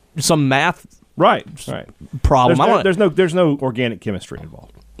some math problem. There's no organic chemistry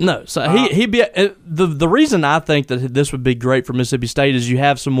involved. No, so the reason I think that this would be great for Mississippi State is you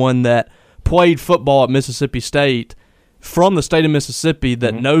have someone that played football at Mississippi State from the state of Mississippi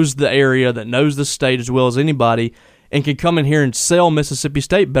that knows the area, that knows the state as well as anybody, and can come in here and sell Mississippi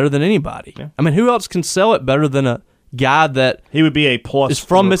State better than anybody. Yeah. I mean, who else can sell it better than a guy that he would be a plus is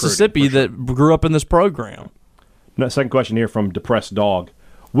from Mississippi that grew up in this program? No, second question here from Depressed Dog.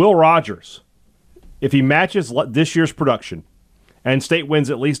 Will Rogers, if he matches this year's production and State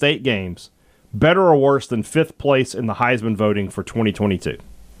wins at least 8 games, better or worse than 5th place in the Heisman voting for 2022?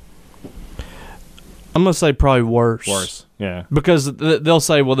 I'm going to say probably worse. Worse, yeah. Because they'll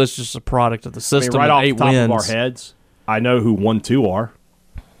say, well, this is just a product of the system. Right off the top wins. Of our heads, I know who 1-2 are.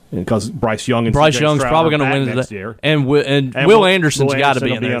 Because Bryce Young's probably going to win next year. And Will Anderson's got to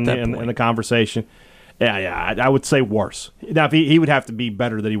be in the conversation. Yeah, I would say worse. Now, if he would have to be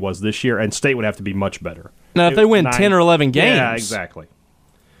better than he was this year, and State would have to be much better. Now, if they win 10 or 11 games. Yeah,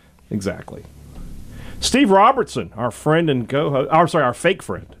 exactly. Steve Robertson, our friend and our fake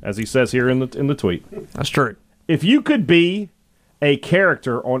friend, as he says here in the tweet. That's true. If you could be a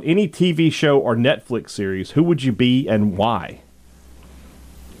character on any TV show or Netflix series, who would you be and why?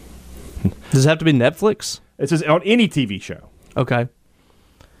 Does it have to be Netflix? It says on any TV show. Okay.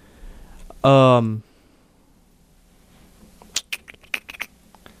 I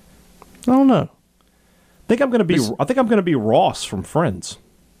don't know. I think I'm going to be Ross from Friends.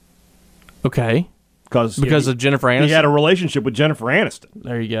 Okay. Because of Jennifer Aniston. He had a relationship with Jennifer Aniston.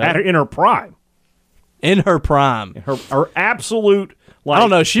 There you go. In her prime. In her prime. Her absolute. Like, I don't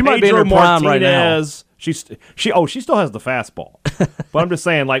know. She might be in her prime right now. She still has the fastball. But I'm just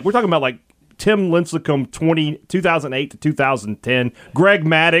saying, like, we're talking about like Tim Lincecum 2008 to 2010, Greg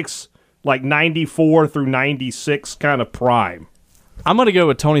Maddux like 94 through 96 kind of prime. I'm going to go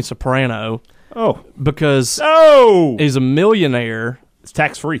with Tony Soprano. Oh. Because he's a millionaire. It's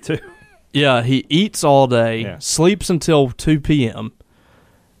tax-free, too. Yeah, he eats all day, sleeps until 2 p.m.,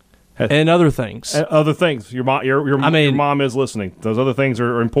 and other things. Other things. Your mom is listening. Those other things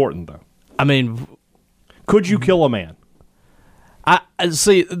are important, though. I mean... Could you kill a man? I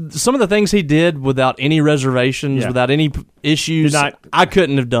see, some of the things he did without any reservations, without any issues, I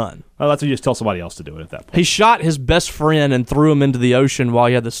couldn't have done. Well, that's what you just tell somebody else to do it at that point. He shot his best friend and threw him into the ocean while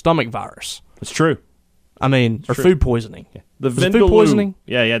he had the stomach virus. It's true. I mean, or food poisoning. Yeah. The food poisoning?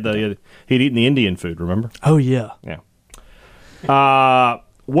 Yeah, he'd eaten the Indian food, remember? Oh, yeah. Yeah.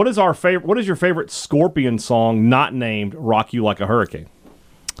 What is your favorite Scorpion song not named Rock You Like a Hurricane?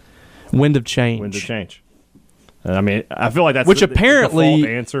 Wind of Change. Wind of Change. I mean, I feel like that's apparently the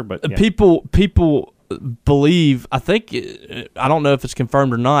default answer, but yeah. people believe, I think, I don't know if it's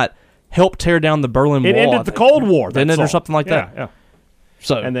confirmed or not, helped tear down the Berlin Wall. It ended the Cold War. Didn't it, or something like that? Yeah.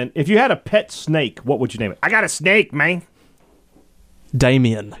 So, and then if you had a pet snake, what would you name it? I got a snake, man.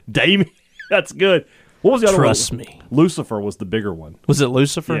 Damien. That's good. What was the other one? Trust me. Lucifer was the bigger one. Was it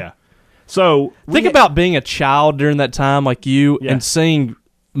Lucifer? Yeah. So think about being a child during that time like you and seeing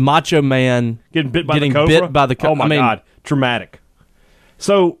Macho Man getting bit by the cobra. Oh my God, traumatic.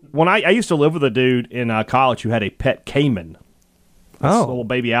 So when I used to live with a dude in college who had a pet caiman, a little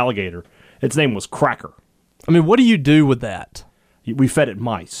baby alligator. Its name was Cracker. I mean, what do you do with that? We fed it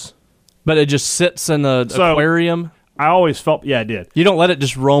mice, but it just sits in an aquarium. I always felt, I did. You don't let it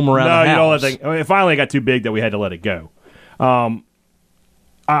just roam around. No, the house. You don't let it. It finally got too big that we had to let it go.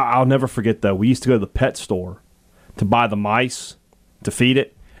 I'll never forget though. We used to go to the pet store to buy the mice to feed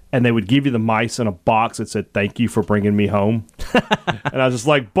it. And they would give you the mice in a box that said, "Thank you for bringing me home." And I was just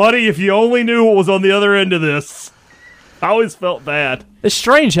like, buddy, if you only knew what was on the other end of this. I always felt bad. It's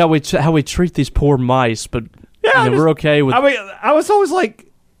strange how we treat these poor mice, but we're okay with... I mean, I was always like,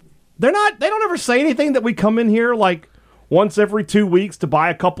 they don't ever say anything that we come in here like once every 2 weeks to buy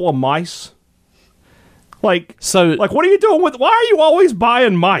a couple of mice. So what are you doing with? Why are you always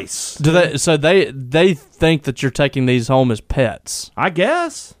buying mice? do they? So they think that you're taking these home as pets. I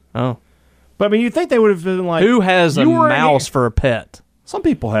guess. Oh, But I mean, you'd think they would have been like, who has a you were mouse for a pet? Some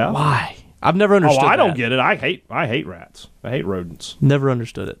people have. Why? I've never understood. I don't that. get it. I hate rats. I hate rodents. Never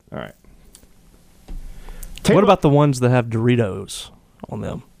understood it. All right. What about the ones that have Doritos on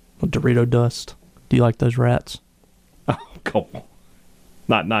them? Dorito dust. Do you like those rats? Oh, come on.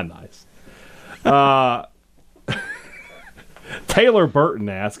 Not nice. Taylor Burton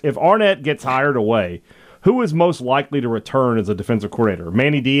asks, if Arnett gets hired away, who is most likely to return as a defensive coordinator?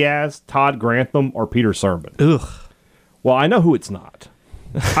 Manny Diaz, Todd Grantham, or Peter Sermon? Ugh. Well, I know who it's not.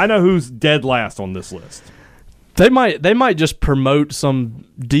 I know who's dead last on this list. They might just promote some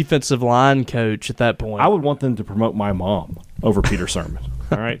defensive line coach at that point. I would want them to promote my mom over Peter Sermon.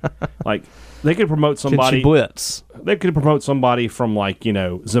 All right, like they could promote somebody. Blitz. They could promote somebody from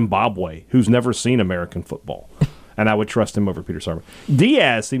Zimbabwe who's never seen American football, and I would trust him over Peter Sermon.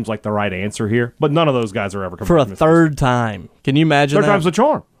 Diaz seems like the right answer here, but none of those guys are ever coming for a third time. Can you imagine? Third time's the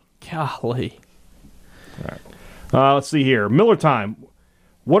charm. Golly. All right. Let's see here. Miller time.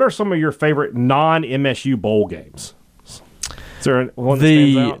 What are some of your favorite non-MSU bowl games? Is there one that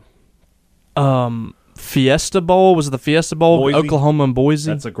stands out? Fiesta Bowl. Was it the Fiesta Bowl? Boise. Oklahoma and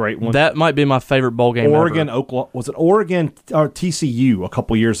Boise. That's a great one. That might be my favorite bowl game Oregon, ever. Oklahoma. Was it Oregon or TCU a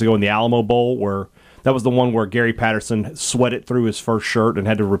couple years ago in the Alamo Bowl where that was the one where Gary Patterson sweated through his first shirt and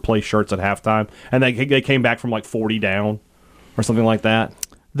had to replace shirts at halftime, and they came back from like 40 down or something like that?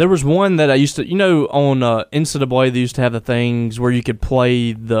 There was one that I used to, on NCAA, they used to have the things where you could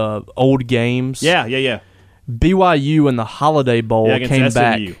play the old games. Yeah. BYU in the Holiday Bowl came SMU.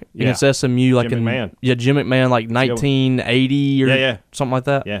 back Yeah. against SMU, like Jim McMahon. Jim McMahon, like 1980 or something like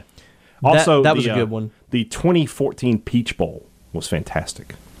that. Yeah. Also, that was a good one. The 2014 Peach Bowl was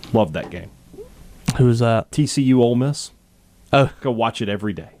fantastic. Loved that game. Who was that? TCU Ole Miss. Oh, Go watch it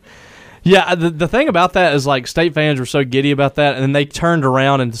every day. yeah. The thing about that is like state fans were so giddy about that, and then they turned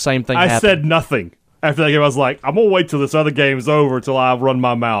around and the same thing happened. I said nothing. After that game, I was like, I'm going to wait till this other game's over till I run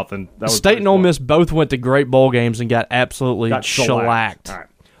my mouth. And that was State and Ole Miss both went to great bowl games and got absolutely shellacked. All right.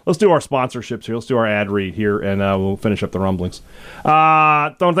 Let's do our sponsorships here. Let's do our ad read here, and we'll finish up the rumblings.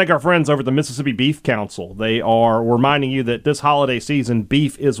 Don't thank our friends over at the Mississippi Beef Council. They are reminding you that this holiday season,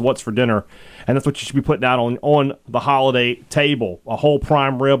 beef is what's for dinner, and that's what you should be putting out on the holiday table. A whole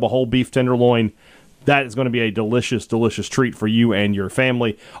prime rib, a whole beef tenderloin. That is going to be a delicious, delicious treat for you and your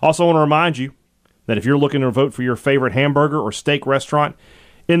family. Also want to remind you that if you're looking to vote for your favorite hamburger or steak restaurant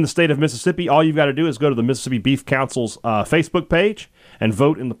in the state of Mississippi, all you've got to do is go to the Mississippi Beef Council's Facebook page and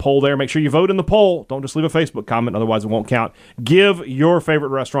vote in the poll there. Make sure you vote in the poll. Don't just leave a Facebook comment, otherwise it won't count. Give your favorite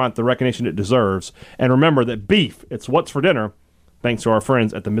restaurant the recognition it deserves. And remember that beef, it's what's for dinner, thanks to our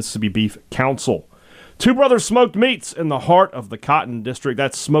friends at the Mississippi Beef Council. Two Brothers Smoked Meats in the heart of the Cotton District.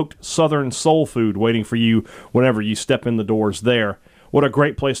 That's smoked Southern soul food waiting for you whenever you step in the doors there. What a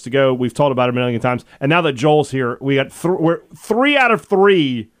great place to go. We've talked about it a million times. And now that Joel's here, we got we're 3 out of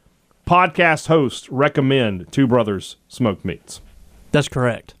 3 podcast hosts recommend Two Brothers Smoked Meats. That's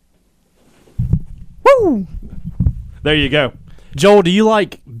correct. Woo! There you go. Joel, do you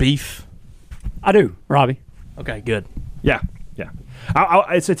like beef? I do, Robbie. Okay, good. Yeah.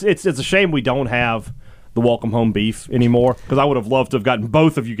 It's a shame we don't have the Welcome Home beef anymore, because I would have loved to have gotten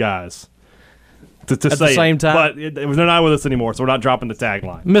both of you guys to At say the same it. time? But they're not with us anymore, so we're not dropping the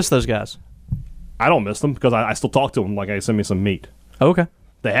tagline. Miss those guys. I don't miss them because I still talk to them like, hey, send me some meat. Okay.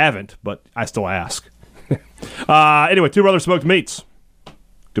 They haven't, but I still ask. Anyway, Two Brothers Smoked Meats.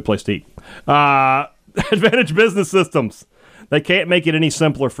 Good place to eat. Advantage Business Systems. They can't make it any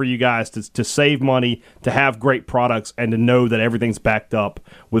simpler for you guys to save money, to have great products, and to know that everything's backed up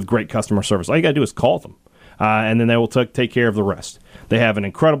with great customer service. All you got to do is call them, and then they will take care of the rest. They have an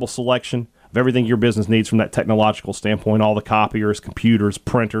incredible selection of everything your business needs from that technological standpoint, all the copiers, computers,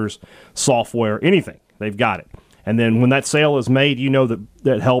 printers, software, anything. They've got it. And then when that sale is made, you know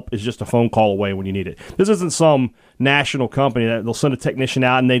that help is just a phone call away when you need it. This isn't some national company that they'll send a technician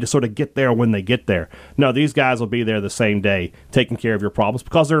out and they just sort of get there when they get there. No, these guys will be there the same day taking care of your problems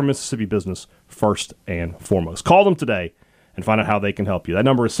because they're a Mississippi business first and foremost. Call them today and find out how they can help you. That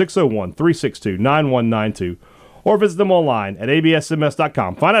number is 601-362-9192 or visit them online at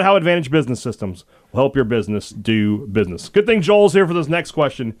absms.com. Find out how Advantage Business Systems will help your business do business. Good thing Joel's here for this next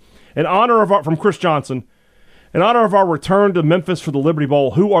question. In honor of from Chris Johnson, in honor of our return to Memphis for the Liberty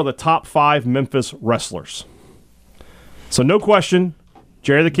Bowl, who are the top 5 Memphis wrestlers? So no question,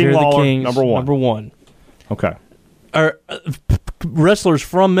 Jerry the King Lawler, number 1. Number 1. Okay. Are wrestlers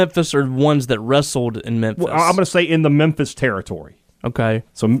from Memphis or ones that wrestled in Memphis? Well, I'm going to say in the Memphis territory. Okay.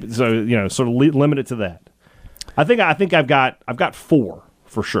 So sort of limit it to that. I think I've got 4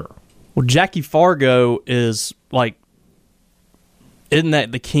 for sure. Well, Jackie Fargo is like, isn't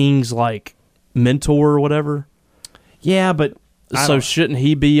that the King's like mentor or whatever? Yeah, but So shouldn't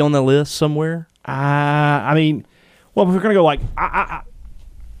he be on the list somewhere? I mean, well, if we're gonna go like,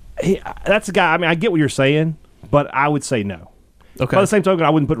 that's a guy. I mean, I get what you're saying, but I would say no. Okay. By the same token, I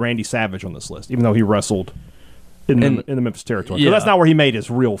wouldn't put Randy Savage on this list, even though he wrestled in the Memphis territory. 'Cause Yeah. that's not where he made his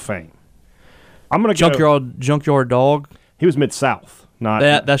real fame. I'm gonna go. Junkyard Dog. He was Mid-South, not.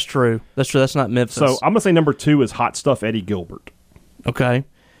 That's true. That's true. That's not Memphis. So I'm gonna say number 2 is Hot Stuff Eddie Gilbert. Okay.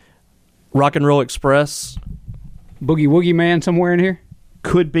 Rock and Roll Express. Boogie Woogie Man somewhere in here.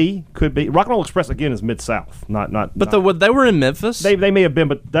 Could be. Rock and Roll Express again is Mid-South, not. But not, they were in Memphis. they may have been,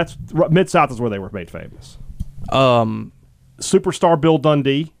 but that's Mid-South is where they were made famous. Superstar Bill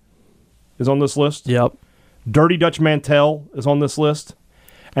Dundee is on this list. Yep. Dirty Dutch Mantell is on this list.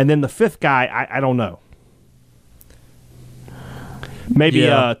 And then the 5th guy, I don't know. Maybe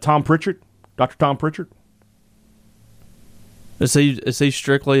Tom Pritchard, Dr. Tom Pritchard. Is he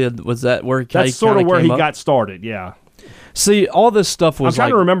strictly? Was that where That's sort of where he got started. Yeah. See, all this stuff was. I'm trying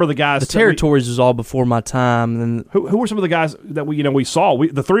to remember the guys. The territories was all before my time. And who were some of the guys that we saw?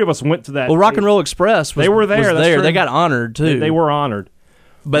 The 3 of us went to that. well, Rock and Roll Express. They were there. Was That's there. true. They got honored too. They were honored.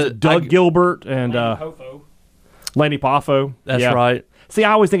 But Doug Gilbert and Lanny Poffo. That's Yeah. right. See,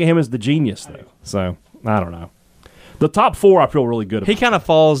 I always think of him as the genius, though. So I don't know. The top 4, I feel really good about. He kind of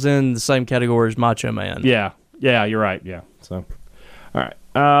falls in the same category as Macho Man. Yeah, you're right. Yeah. So, all right.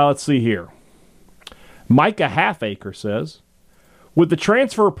 Let's see here. Micah Halfacre says, with the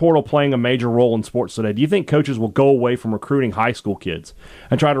transfer portal playing a major role in sports today, do you think coaches will go away from recruiting high school kids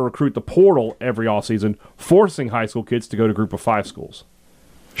and try to recruit the portal every offseason, forcing high school kids to go to Group of 5 schools?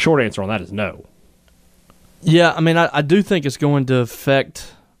 Short answer on that is no. Yeah, I mean, I do think it's going to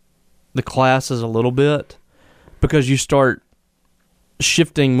affect the classes a little bit because you start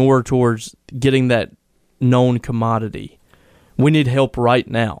shifting more towards getting that known commodity. We need help right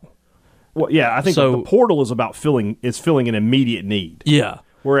now. Well, yeah, I think So- the portal is about filling an immediate need. Yeah.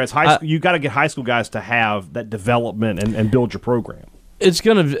 Whereas high school, you got to get high school guys to have that development and build your program. It's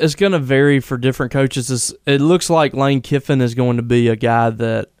gonna vary for different coaches. It looks like Lane Kiffin is going to be a guy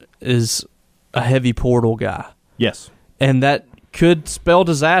that is a heavy portal guy, Yes. and that could spell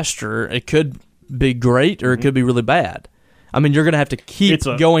disaster. It could be great, or it could be really bad. I mean, you're going to have to keep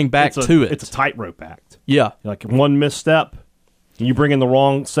going back to it. It's a tightrope act. Yeah, Like one misstep, you bring in the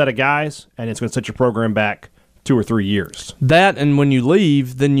wrong set of guys, and it's going to set your program back 2 or 3 years. that, and when you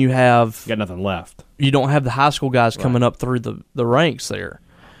leave, then you You got nothing left. don't have the high school guys coming up through the ranks there.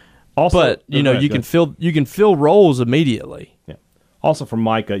 Also, But you know, you can fill roles immediately. Yeah. Also from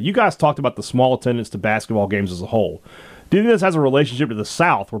Micah, you guys talked about the small attendance to basketball games as a whole. Do you think this has a relationship to the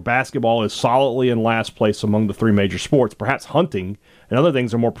South, where basketball is solidly in last place among the 3 major sports? Perhaps hunting and other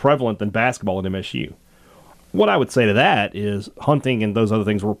things are more prevalent than basketball at MSU. What I would say to that is hunting and those other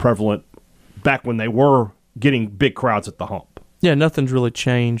things were prevalent back when they were getting big crowds at the hump. Yeah, nothing's really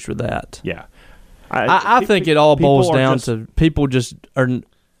changed with that. Yeah. I think it all people boils are down to people just are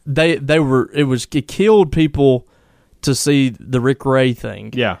it killed people to see the Rick Ray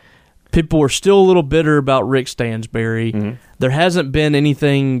thing. Yeah. People are still a little bitter about Rick Stansberry. Mm-hmm. There hasn't been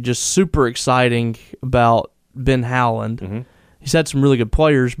anything just super exciting about Ben Howland. Mm-hmm. He's had some really good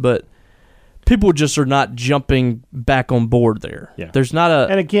players, but people just are not jumping back on board there. Yeah. There's not a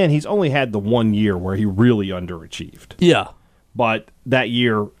And again, he's only had the 1 year where he really underachieved. yeah. But that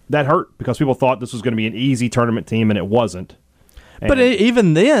year, that hurt because people thought this was going to be an easy tournament team, and it wasn't. But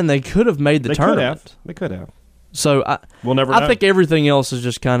even then, they could have made the they tournament. They could have. So We'll never I know. think everything else is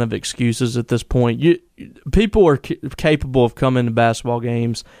just kind of excuses at this point. People are capable of coming to basketball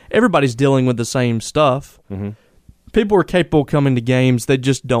games. Everybody's dealing with the same stuff. Mm-hmm. People are capable of coming to games. They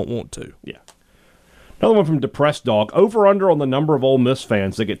just don't want to. Yeah. Another one from Depressed Dog. Over-under on the number of Ole Miss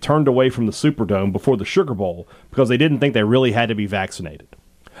fans that get turned away from the Superdome before the Sugar Bowl because they didn't think they really had to be vaccinated.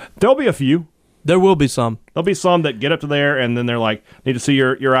 There'll be a few. There will be some. There'll be some that get up to there, and then they're like, need to see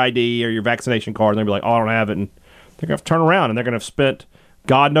your ID or your vaccination card, and they'll be like, oh, I don't have it, and they're going to have to turn around, and they're going to have spent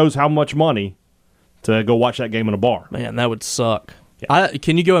God knows how much money to go watch that game in a bar. Man, that would suck. Yeah.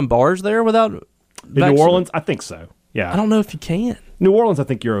 Can you go in bars there without In New Orleans, I think so. Yeah. I don't know if you can. New Orleans, I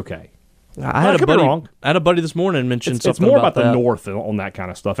think you're okay. I had could be a buddy. wrong. I had a buddy this morning mention It's something more about the that. North on that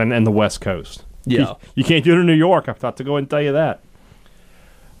kind of stuff and the West Coast. Yeah. You can't do it in New York. I've got to go ahead and tell you that.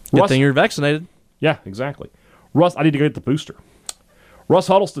 Good Russ- thing you're vaccinated. Yeah, exactly. Russ, I need to go get the booster. Russ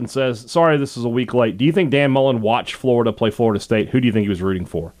Huddleston says, sorry this is a week late. Do you think Dan Mullen watched Florida play Florida State? Who do you think he was rooting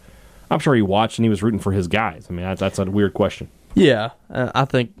for? I'm sure he watched and he was rooting for his guys. I mean, that's a weird question. Yeah, I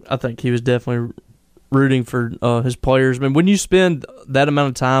think he was definitely rooting for his players. I mean, when you spend that amount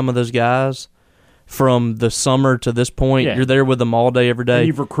of time with those guys from the summer to this point, Yeah. you're there with them all day, every day. And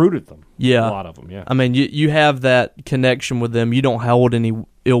you've recruited them. Yeah. A lot of them, yeah. I mean, you have that connection with them. You don't hold any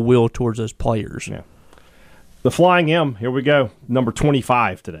ill will towards those players. Yeah. The Flying M, here we go. Number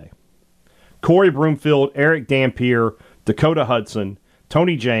 25 today. Corey Broomfield, Eric Dampier, Dakota Hudson,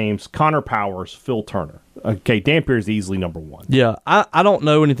 Tony James, Connor Powers, Phil Turner. Okay, Dampier is easily number 1. Yeah, I don't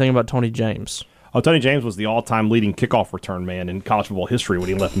know anything about Tony James. Oh, Tony James was the all-time leading kickoff return man in college football history when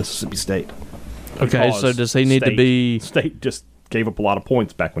he left Mississippi State. Okay, Because so does he need to be? State just gave up a lot of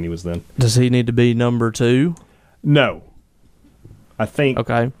points back when he was then. Does he need to be number 2? No. I think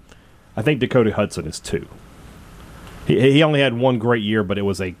Okay. Dakota Hudson is 2. He only had one great year, but it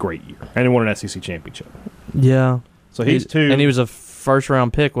was a great year. And he won an SEC championship. Yeah. So he's 2. And he was a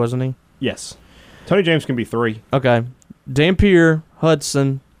first-round pick, wasn't he? Yes. Tony James can be 3. Okay. Dampier,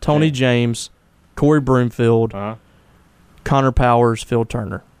 Hudson, Tony Yeah. James, Corey Broomfield, Uh-huh. Connor Powers, Phil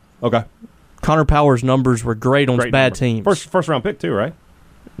Turner. Okay. Connor Powers' numbers were great on Great bad number. teams. First round pick too, right?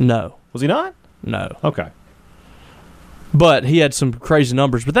 No. Was he not? No. Okay. But he had some crazy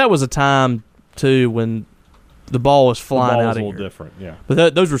numbers. But that was a time, too, when the ball was The flying ball out was a of little here. different, yeah.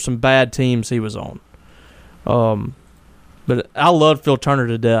 But those were some bad teams he was on. But I loved Phil Turner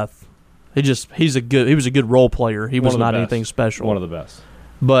to death. He was a good role player. He was One of the not best. anything special. One of the best.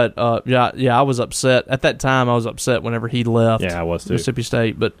 But yeah, I was upset at that time. I was upset whenever he left. Yeah, I was too. Mississippi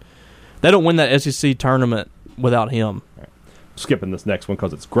State, but they don't win that SEC tournament without him. Skipping this next one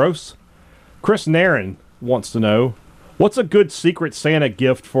because it's gross. Chris Nairn wants to know, what's a good Secret Santa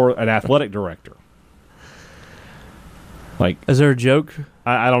gift for an athletic director? Like, Is there a joke?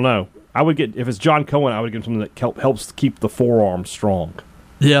 I don't know. I would get, if it's John Cohen, I would give him something that helps keep the forearm strong.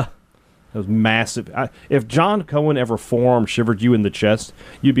 Yeah. It was massive. If John Cohen ever forearm shivered you in the chest,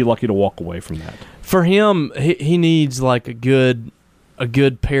 you'd be lucky to walk away from that. For him, he needs like a good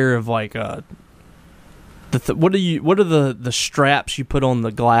pair of like what are the straps you put on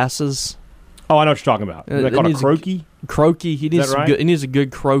the glasses? Oh, I know what you're talking about. Is that it called a needs a- croaky? Croaky. He needs that right? he needs a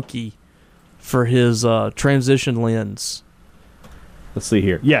good croaky for his transition lens. Let's see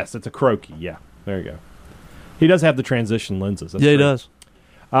here. Yes, it's a croaky. Yeah, there you go. He does have the transition lenses. That's Yeah, he true. does.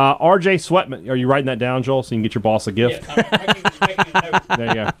 R.J. Sweatman. Are you writing that down, Joel, so you can get your boss a gift? There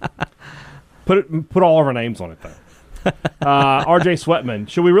you go. Put all of our names on it, though. R.J. Sweatman.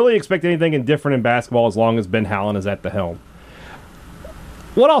 Should we really expect anything indifferent in basketball as long as Ben Howland is at the helm?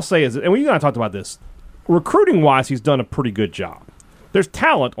 What I'll say is, and we kind of talked about this, recruiting-wise, he's done a pretty good job. There's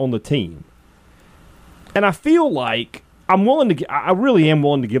talent on the team. And I feel like I really am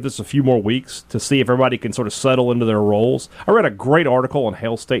willing to give this a few more weeks to see if everybody can sort of settle into their roles. I read a great article on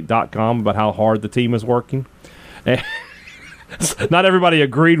hailstate.com about how hard the team is working. And not everybody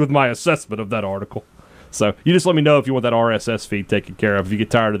agreed with my assessment of that article. So you just let me know if you want that RSS feed taken care of, if you get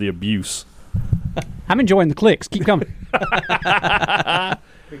tired of the abuse. I'm enjoying the clicks. Keep coming.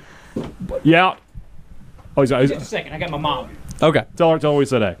 Yeah. Oh, Just a second. I got my mom. Okay. tell her what we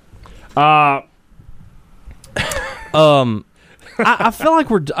said, hey. I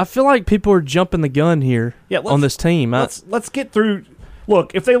feel like people are jumping the gun here on this team. Let's get through.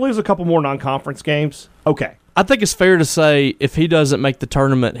 Look, if they lose a couple more non-conference games, okay. I think it's fair to say if he doesn't make the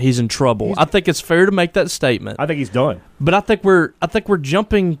tournament, he's in trouble. I think it's fair to make that statement. I think he's done. But I think we're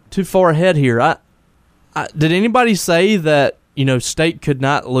jumping too far ahead here. Did anybody say that State could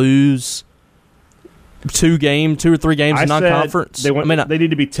not lose 2 or 3 games in non-conference? They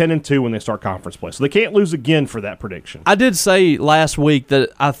need to be 10-2 when they start conference play, so they can't lose again for that prediction. I did say last week that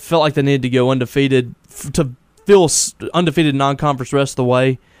I felt like they needed to go undefeated to feel undefeated non-conference the rest of the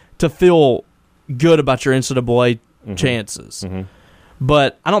way to feel good about your NCAA chances. Mm-hmm.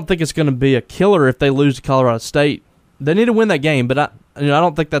 But I don't think it's going to be a killer if they lose to Colorado State. They need to win that game, but I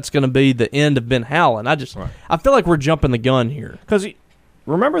don't think that's going to be the end of Ben Howland. I feel like we're jumping the gun here. Because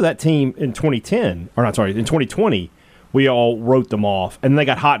remember that team in 2020, we all wrote them off, and they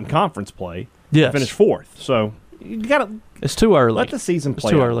got hot in conference play. Yes. Finished 4th. So you got to It's too early. let the season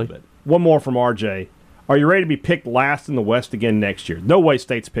play too out early. a little bit. One more from RJ. Are you ready to be picked last in the West again next year? No way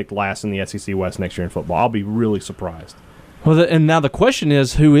State's picked last in the SEC West next year in football. I'll be really surprised. Well, and now the question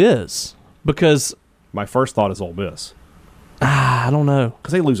is, who is? Because My first thought is Ole Miss. I don't know.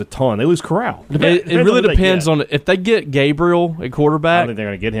 Because they lose a ton. They lose Corral. It really depends on if they get Gabriel at I quarterback. don't think they're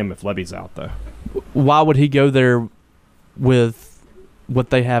going to get him if Levy's out, though. Why would he go there with what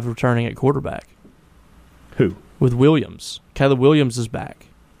they have returning at quarterback? Who? With Williams. Caleb Williams is back.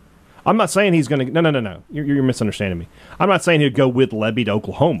 I'm not saying he's going to. No. You're misunderstanding me. I'm not saying he'd go with Levy to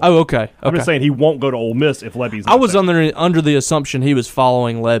Oklahoma. Oh, okay. I'm just saying he won't go to Ole Miss if Levy's not I was there. under the assumption he was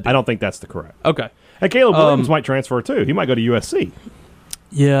following Levy. I don't think that's the correct. Okay. Hey, Caleb Williams might transfer too. He might go to USC.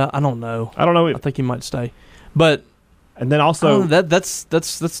 Yeah, I don't know. I don't know. I think he might stay, but And then also, that's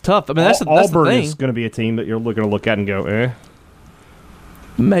tough. I mean, that's the Auburn thing. is going to be a team that you're going to look at and go, eh.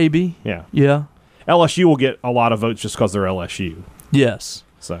 Maybe. Yeah. LSU will get a lot of votes just because they're LSU. Yes.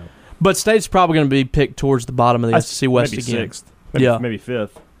 So, But State's probably going to be picked towards the bottom of the SEC West maybe again. Sixth, maybe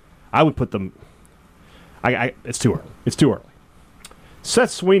fifth. I would put them. It's too early. It's too early.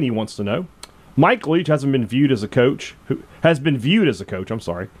 Seth Sweeney wants to know: Mike Leach has been viewed as a coach who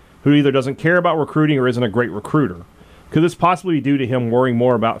either doesn't care about recruiting or isn't a great recruiter. Could this possibly be due to him worrying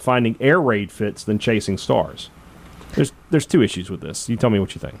more about finding air raid fits than chasing stars? There's two issues with this. You tell me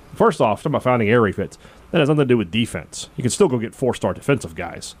what you think. First off, talking about finding air raid fits, that has nothing to do with defense. You can still go get 4-star defensive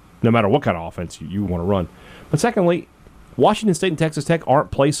guys, no matter what kind of offense you want to run. But secondly, Washington State and Texas Tech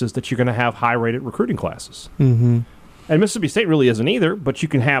aren't places that you're going to have high-rated recruiting classes. Mm-hmm. And Mississippi State really isn't either, but you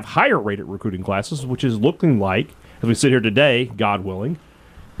can have higher-rated recruiting classes, which is looking like, as we sit here today, God willing,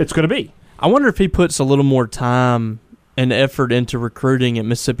 it's going to be. I wonder if he puts a little more time and effort into recruiting at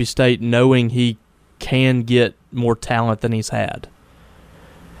Mississippi State, knowing he can get more talent than he's had.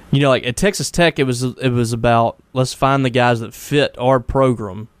 You know, like at Texas Tech, it was about, let's find the guys that fit our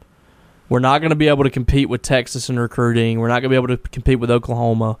program. We're not going to be able to compete with Texas in recruiting. We're not going to be able to compete with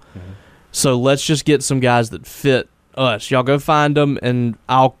Oklahoma. Mm-hmm. So let's just get some guys that fit us. Y'all go find them, and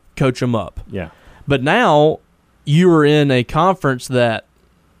I'll coach them up. Yeah. But now you are in a conference that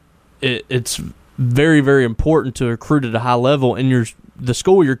it's very, very important to recruit at a high level, and the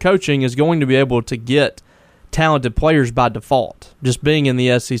school you're coaching is going to be able to get talented players by default. Just being in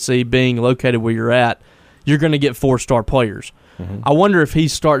the SEC, being located where you're at, you're going to get 4-star players. Mm-hmm. I wonder if he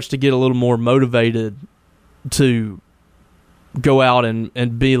starts to get a little more motivated to go out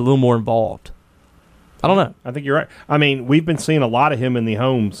and be a little more involved. I don't know. I think you're right. I mean, we've been seeing a lot of him in the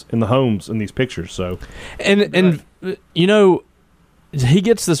homes in these pictures. So, and you know, he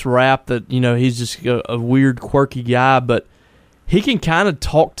gets this rap that, you know, he's just a weird, quirky guy, but he can kind of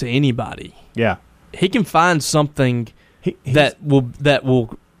talk to anybody. Yeah, he can find something that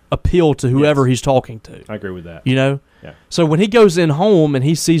will appeal to whoever he's talking to. I agree with that. You know, yeah. So when he goes in home and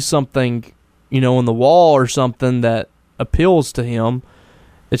he sees something, you know, on the wall or something that appeals to him,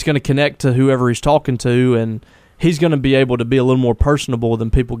 it's going to connect to whoever he's talking to, and he's going to be able to be a little more personable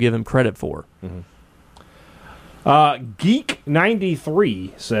than people give him credit for. Mm-hmm.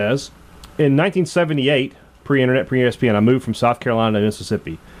 Geek93 says, in 1978, pre-internet, pre-ESPN, I moved from South Carolina to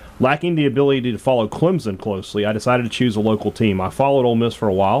Mississippi. Lacking the ability to follow Clemson closely, I decided to choose a local team. I followed Ole Miss for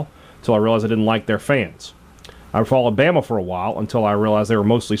a while until I realized I didn't like their fans. I followed Bama for a while until I realized they were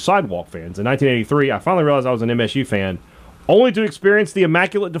mostly sidewalk fans. In 1983, I finally realized I was an MSU fan, only to experience the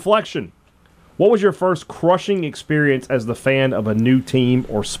immaculate deflection. What was your first crushing experience as the fan of a new team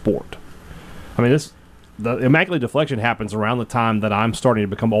or sport? I mean, the immaculate deflection happens around the time that I'm starting to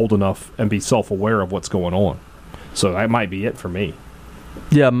become old enough and be self-aware of what's going on. So that might be it for me.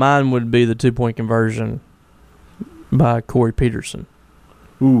 Yeah, mine would be the 2-point conversion by Corey Peterson.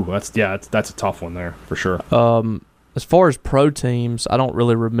 Ooh, that's a tough one there for sure. As far as pro teams, I don't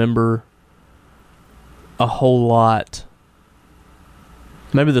really remember a whole lot.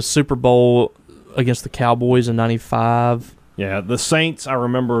 Maybe the Super Bowl against the Cowboys in '95. Yeah, the Saints. I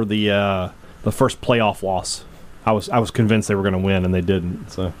remember the first playoff loss. I was convinced they were going to win, and they didn't.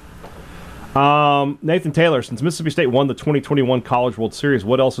 So, Nathan Taylor, since Mississippi State won the 2021 College World Series,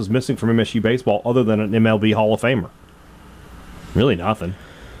 what else is missing from MSU baseball other than an MLB Hall of Famer? Really nothing.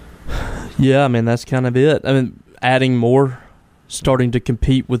 Yeah, I mean that's kind of it. I mean, adding more, starting to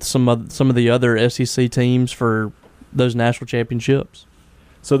compete with some of the other SEC teams for those national championships.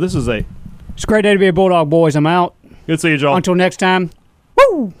 So this is it's a great day to be a Bulldog, boys. I'm out. Good to see you, Joel. Until next time.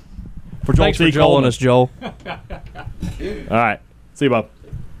 Woo! For Joel Thanks for joining us, Joel. All right. See you, Bob.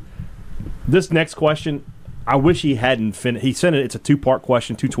 This next question, I wish he hadn't finished. He sent it. It's a 2-part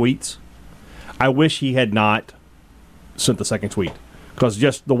question, 2 tweets. I wish he had not sent the second tweet because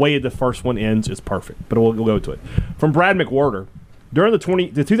just the way the first one ends is perfect. But we'll go to it. From Brad McWhorter, during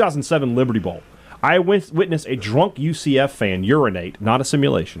the 2007 Liberty Bowl, I witnessed a drunk UCF fan urinate, not a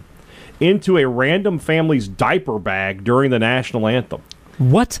simulation, into a random family's diaper bag during the national anthem.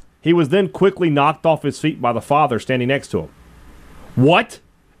 What? He was then quickly knocked off his feet by the father standing next to him. What?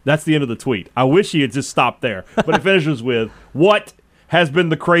 That's the end of the tweet. I wish he had just stopped there. But it finishes with, what has been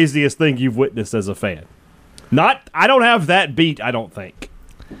the craziest thing you've witnessed as a fan? I don't have that beat, I don't think.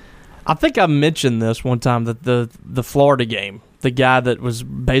 I think I mentioned this one time, that the Florida game, the guy that was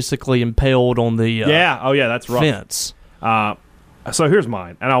basically impaled on the that's rough. fence. So here's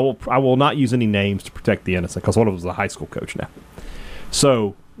mine, and I will not use any names to protect the innocent because one of them was a high school coach now.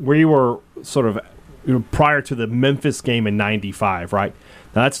 So we were sort of prior to the Memphis game in '95, right?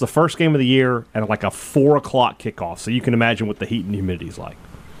 Now that's the first game of the year and like a 4:00 kickoff, so you can imagine what the heat and humidity is like.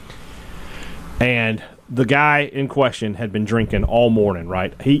 And the guy in question had been drinking all morning,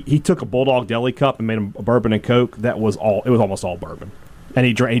 right? He took a Bulldog Deli cup and made him a bourbon and Coke. It was almost all bourbon, and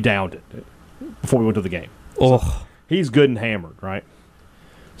he downed it before we went to the game. Oh, So he's good and hammered, right?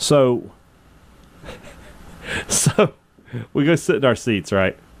 So we go sit in our seats,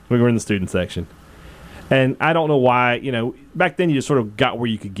 right? We were in the student section. And I don't know why, back then you just sort of got where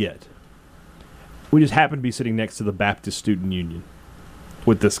you could get. We just happened to be sitting next to the Baptist Student Union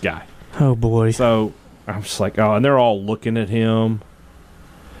with this guy. oh boy. So I'm just like, oh, and they're all looking at him.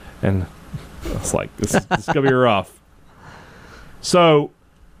 And I was like, this is going to be rough. So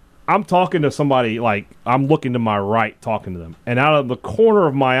I'm talking to somebody, like, I'm looking to my right talking to them. And out of the corner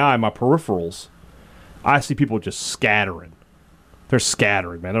of my eye, my peripherals, I see people just scattering. They're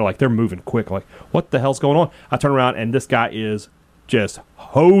scattering, man. They're moving quick. I'm like, what the hell's going on? I turn around, and this guy is just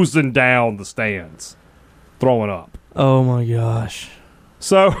hosing down the stands, throwing up. Oh my gosh.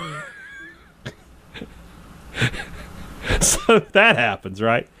 So, so that happens,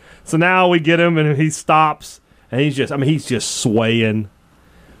 right? So now we get him, and he stops, and he's just swaying.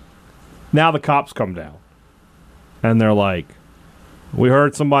 Now the cops come down, and they're like, we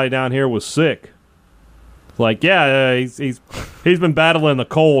heard somebody down here was sick. Like, yeah, he's been battling the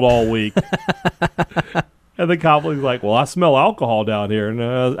cold all week. And the cop was like, well, I smell alcohol down here. And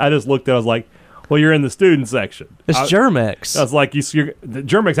I just looked at it, I was like, well, you're in the student section. It's Germex. I was like, the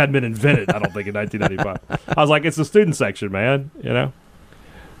Germex hadn't been invented, I don't think, in 1995. I was like, it's the student section, man,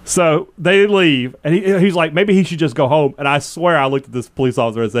 So they leave, and he's like, maybe he should just go home. And I swear I looked at this police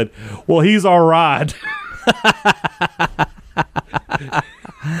officer and said, well, he's our ride.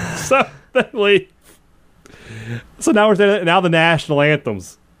 So they leave. So now now the national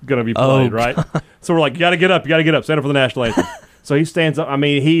anthem's going to be played, right? So we're like, you got to get up, stand up for the national anthem. So he stands up. I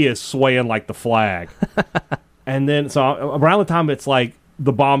mean, he is swaying like the flag. And then, so around the time it's like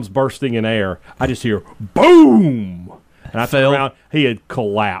the bomb's bursting in air, I just hear, boom! And I turn around, he had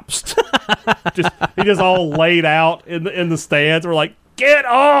collapsed. He just all laid out in the stands. We're like, get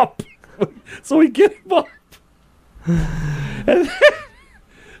up! So we get him up.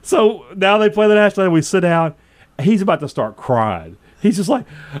 So now they play the national anthem. We sit down. He's about to start crying. He's just like,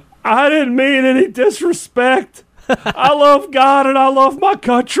 I didn't mean any disrespect. I love God and I love my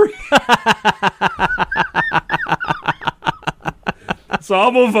country. So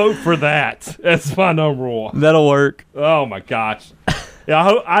I'm going to vote for that. That's my number one. That'll work. Oh, my gosh.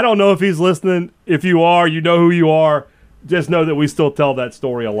 Yeah, I don't know if he's listening. If you are, you know who you are. Just know that we still tell that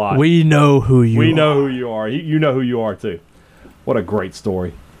story a lot. We know who you are. We know who you are. You know who you are, too. What a great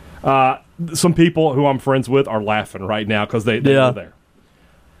story. Some people who I'm friends with are laughing right now because they were there.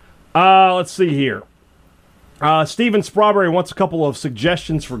 Let's see here. Stephen Strawberry wants a couple of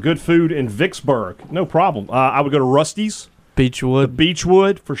suggestions for good food in Vicksburg. No problem. I would go to Rusty's. Beechwood.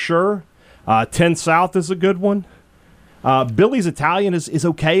 Beechwood, for sure. 10 South is a good one. Billy's Italian is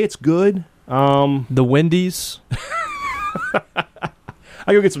okay. It's good. The Wendy's.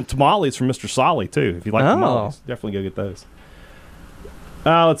 I go get some tamales from Mr. Solly, too. If you like tamales, definitely go get those.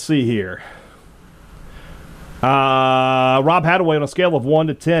 Let's see here. Rob Hadaway, on a scale of 1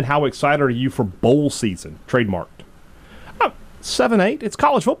 to 10, how excited are you for bowl season? Trademarked. 7, 8. It's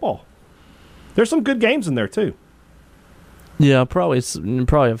college football. There's some good games in there, too. Yeah, probably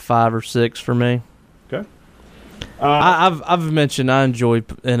a 5 or 6 for me. Okay. I've mentioned I enjoy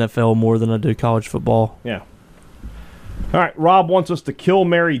NFL more than I do college football. Yeah. All right. Rob wants us to kill,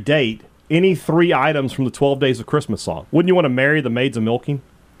 marry, date any 3 items from the 12 Days of Christmas song. Wouldn't you want to marry the Maids of Milking?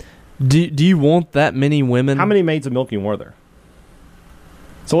 Do you want that many women? How many Maids of Milking were there?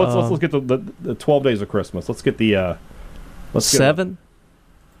 So let's get the 12 Days of Christmas. Let's get the 7.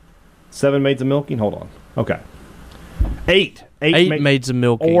 7 Maids of Milking. Hold on. Okay. 8 Maids of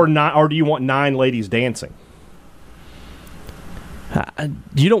Milking. Or 9. Or do you want 9 ladies dancing?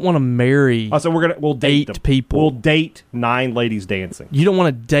 You don't want to marry. So we'll date 8 people. We'll date 9 ladies dancing. You don't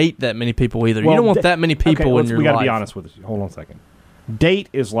want to date that many people either. You don't want that many people in your life. We got to be honest with you. Hold on a second. Date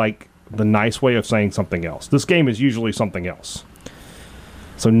is like the nice way of saying something else. This game is usually something else.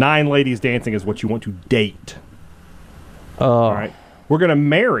 So 9 ladies dancing is what you want to date. All right. We're going to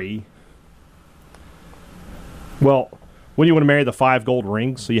marry. Well, when you want to marry the 5 gold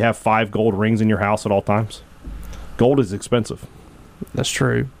rings, so you have 5 gold rings in your house at all times. Gold is expensive. That's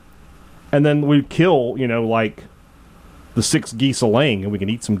true. And then we kill, like the 6 geese a laying, and we can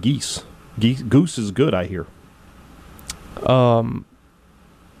eat some geese. Goose is good, I hear.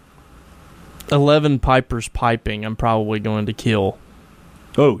 11 pipers piping, I'm probably going to kill.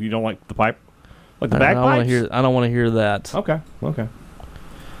 Oh, you don't like the pipe? Like the I bagpipes? don't want to hear that. Okay.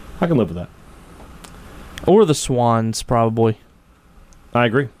 I can live with that. Or the swans, probably. I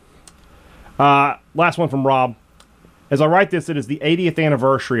agree. Last one from Rob. As I write this, it is the 80th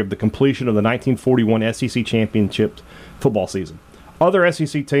anniversary of the completion of the 1941 SEC Championship football season. Other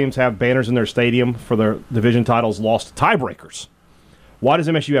SEC teams have banners in their stadium for their division titles lost to tiebreakers. Why does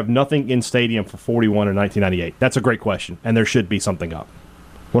MSU have nothing in stadium for 41 in 1998? That's a great question, and there should be something up.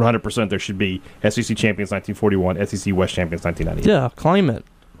 100% there should be SEC champions 1941, SEC West champions 1998. Yeah, claim it.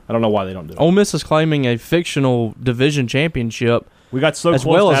 I don't know why they don't do it. Ole Miss is claiming a fictional division championship. We got so as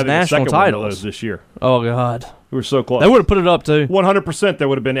close well to as having national the second one of titles those this year. Oh, God. We were so close. They would have put it up, too. 100% there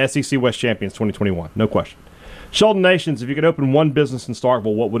would have been SEC West champions 2021. No question. Sheldon Nations, if you could open one business in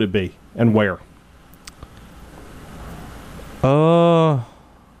Starkville, what would it be and where?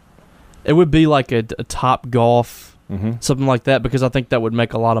 It would be like a Top Golf, something like that, because I think that would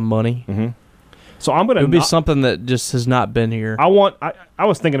make a lot of money. Mm-hmm. So I'm going to. It would be something that just has not been here. I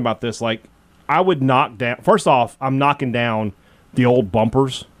was thinking about this. Like, I would knock down. First off, I'm knocking down the old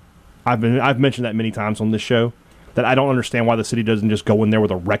bumpers. I've mentioned that many times on this show that I don't understand why the city doesn't just go in there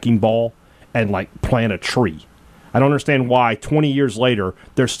with a wrecking ball and like plant a tree. I don't understand why 20 years later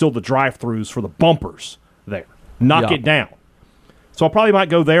there's still the drive-throughs for the bumpers there. Knock it down. So I probably might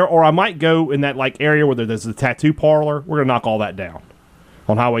go there, or I might go in that like area where there's the tattoo parlor. We're gonna knock all that down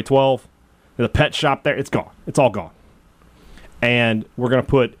on Highway 12. The pet shop there, it's gone. It's all gone. And we're gonna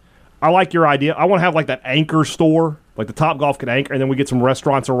put. I like your idea. I want to have like that anchor store, like the Top Golf can anchor, and then we get some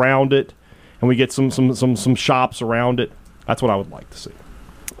restaurants around it, and we get some shops around it. That's what I would like to see.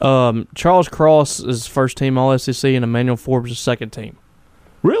 Charles Cross is first team All SEC, and Emmanuel Forbes is second team.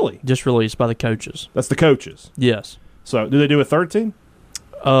 Really? Just released by the coaches. That's the coaches. Yes. So, do they do a third team?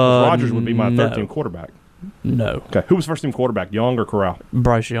 Rogers would be my third team quarterback. No. Okay. Who was first team quarterback, Young or Corral?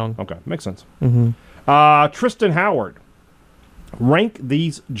 Bryce Young. Okay, makes sense. Mm-hmm. Tristan Howard. Rank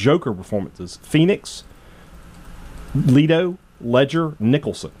these Joker performances: Phoenix, Lido, Ledger,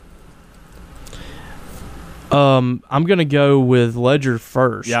 Nicholson. I'm gonna go with Ledger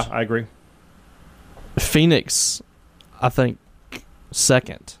first. Yeah, I agree. Phoenix, I think,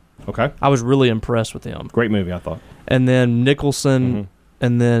 second. Okay. I was really impressed with him. Great movie, I thought. And then Nicholson,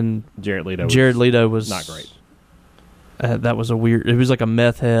 and then Jared Leto was not great. That was a weird. It was like a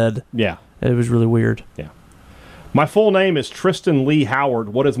meth head. Yeah. It was really weird. Yeah. My full name is Tristan Lee Howard.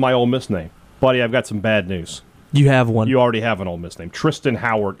 What is my Ole Miss name? Buddy, I've got some bad news. You have one. You already have an Ole Miss name. Tristan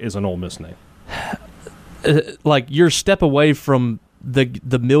Howard is an Ole Miss name. Like, you're a step away from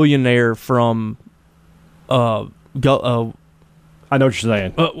the millionaire from I know what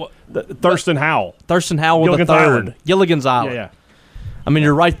you're saying. Thurston Howell. Thurston Howell Gilligan's the third. Island. Gilligan's Island. Yeah. I mean,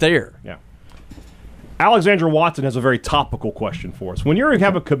 you're right there. Yeah. Alexandra Watson has a very topical question for us. When you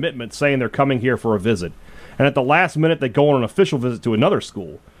have a commitment saying they're coming here for a visit, and at the last minute they go on an official visit to another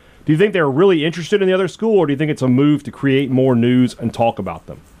school, do you think they're really interested in the other school, or do you think it's a move to create more news and talk about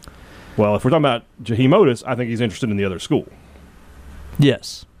them? Well, if we're talking about Jaheim Otis, I think he's interested in the other school.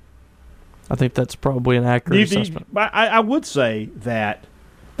 Yes. I think that's probably an accurate assessment. I would say that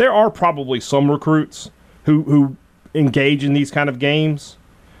there are probably some recruits who engage in these kind of games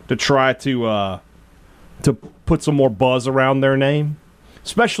to try to put some more buzz around their name,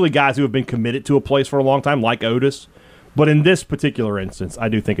 especially guys who have been committed to a place for a long time, like Otis. But in this particular instance, I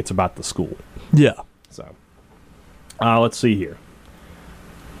do think it's about the school. Yeah. So, let's see here.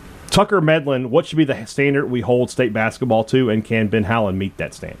 Tucker Medlin, what should be the standard we hold state basketball to, and can Ben Howland meet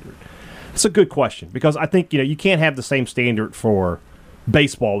that standard? It's a good question, because I think you can't have the same standard for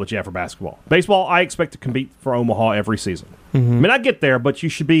baseball that you have for basketball. Baseball, I expect to compete for Omaha every season. Mm-hmm. I mean, I get there, but you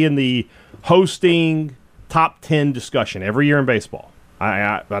should be in the hosting top 10 discussion every year in baseball.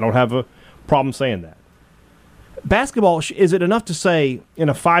 I don't have a problem saying that. Basketball, is it enough to say in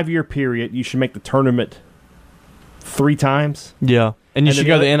a 5-year period you should make the tournament 3 times? Yeah. And you should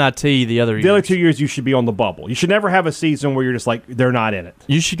go to the NIT the other years. The other 2 years you should be on the bubble. You should never have a season where you're just like, they're not in it.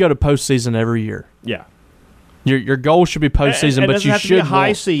 You should go to postseason every year. Yeah. Your goal should be postseason, but you should be a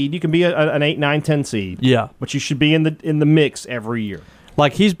high seed. You can be an 8, 9, 10 seed. Yeah. But you should be in the mix every year.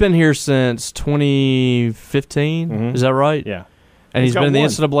 Like, he's been here since 2015. Mm-hmm. Is that right? Yeah. And he's been in the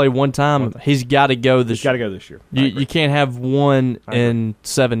NCAA one time. He's got to go this year. He's got to go this year. You can't have one in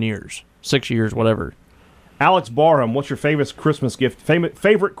 7 years, 6 years, whatever. Alex Barham, what's your favorite Christmas gift?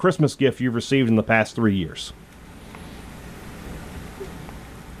 Favorite Christmas gift you've received in the past 3 years?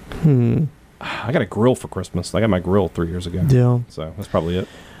 I got a grill for Christmas. I got my grill 3 years ago. Yeah. So that's probably it.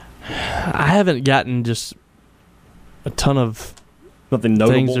 I haven't gotten just a ton of nothing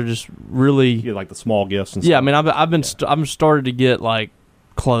notable. Things are just really like the small gifts and stuff. Yeah, I mean, I'm started to get like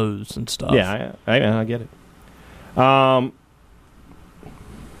clothes and stuff. Yeah, I get it. Are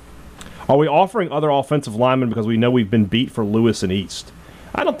we offering other offensive linemen because we know we've been beat for Lewis and East?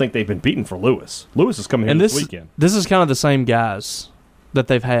 I don't think they've been beaten for Lewis. Lewis is coming here this weekend. This is kind of the same guys that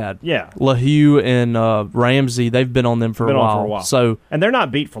they've had. Yeah. LaHue and Ramsey, they've been on them for a while. So, and they're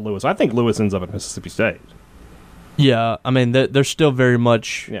not beat for Lewis. I think Lewis ends up at Mississippi State. Yeah, I mean, they're still very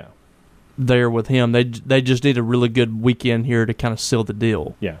much there with him. They just need a really good weekend here to kind of seal the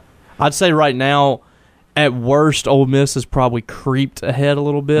deal. Yeah. I'd say right now, at worst, Ole Miss has probably creeped ahead a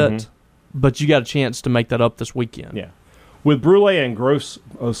little bit, but you got a chance to make that up this weekend. Yeah. With Brule and Gross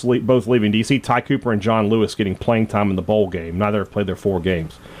both leaving DC, Ty Cooper and John Lewis getting playing time in the bowl game. Neither have played their 4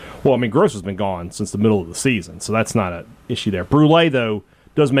 games. Well, I mean, Gross has been gone since the middle of the season, so that's not an issue there. Brule, though,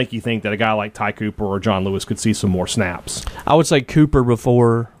 does make you think that a guy like Ty Cooper or John Lewis could see some more snaps. I would say Cooper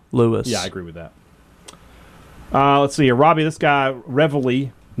before Lewis. Yeah, I agree with that. Let's see here. Robbie, this guy,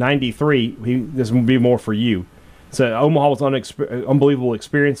 Reveille, 93, this will be more for you. So Omaha was an unbelievable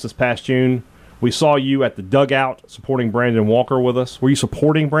experience this past June. We saw you at the dugout supporting Brandon Walker with us. Were you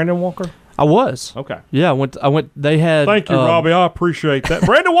supporting Brandon Walker? I was. Okay. Yeah, I went. They had. Thank you, Robbie. I appreciate that.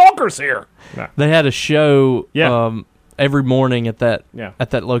 Brandon Walker's here. No. They had a show. Yeah. Every morning at that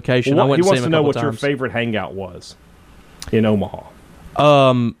location. Well, I went he wants to know what times. your favorite hangout was in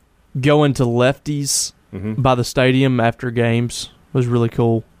Omaha. Going to Lefty's by the stadium after games was really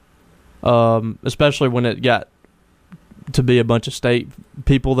cool. Especially when it got to be a bunch of state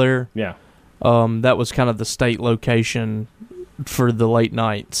people there. Yeah. That was kind of the state location for the late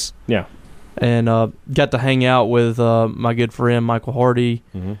nights. Yeah. And got to hang out with my good friend Michael Hardy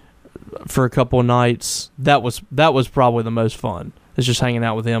for a couple of nights. That was probably the most fun. It's just hanging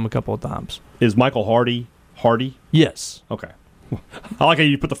out with him a couple of times. Is Michael Hardy? Yes. Okay. I like how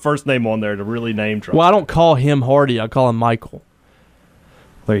you put the first name on there to really name drop. Well, I don't call him Hardy. I call him Michael.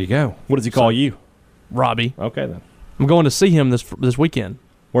 There you go. What does he call you? Robbie. Okay, then. I'm going to see him this weekend.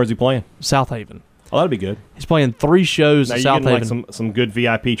 Where's he playing? South Haven. Oh, that'd be good. He's playing 3 shows now, at you South getting Haven. like some good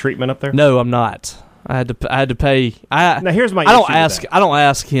VIP treatment up there? No, I'm not. I had to pay. Now here's my. I don't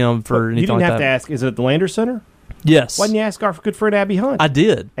ask him for anything. You didn't like have that. to ask. Is it at the Landers Center? Yes. Why didn't you ask our good friend Abby Hunt? I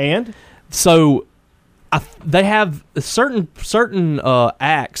did. And so, they have certain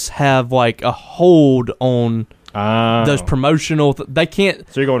acts have like a hold on those promotional. They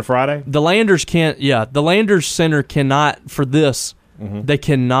can't. So you're going Friday? The Landers can't. Yeah, the Landers Center cannot for this. They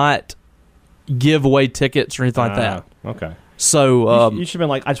cannot give away tickets or anything like that. Okay. So you should have been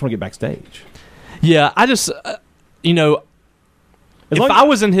like, I just want to get backstage. Yeah, I just if I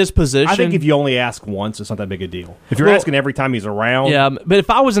was in his position, I think if you only ask once, it's not that big a deal. If you're asking every time he's around, yeah. But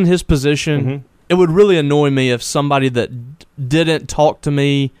if I was in his position, it would really annoy me if somebody that didn't talk to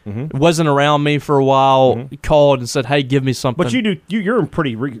me, wasn't around me for a while, called and said, "Hey, give me something." But you're in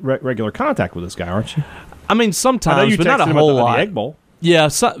pretty regular contact with this guy, aren't you? I mean, sometimes, but not a whole lot. The Egg Bowl. Yeah,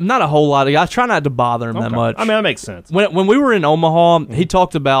 not a whole lot. I try not to bother him that much. I mean, that makes sense. When we were in Omaha, he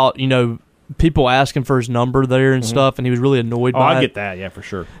talked about people asking for his number there and stuff, and he was really annoyed by it. I get that, yeah, for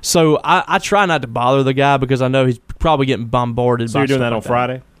sure. So I try not to bother the guy because I know he's probably getting bombarded. So you're doing that on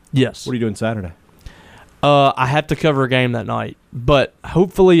Friday? Yes. What are you doing Saturday? I have to cover a game that night, but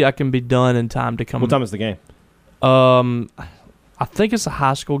hopefully I can be done in time to come. What time is the game? I think it's a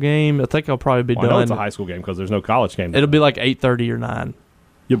high school game. I think I'll probably be done. I know it's a high school game because there's no college game. It'll be like 8:30 or 9.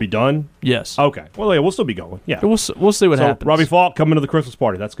 You'll be done? Yes. Okay. Well, yeah, we'll still be going. Yeah. We'll see what happens. Robbie Falk coming to the Christmas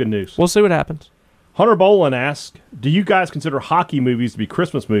party. That's good news. We'll see what happens. Hunter Bolin asks, do you guys consider hockey movies to be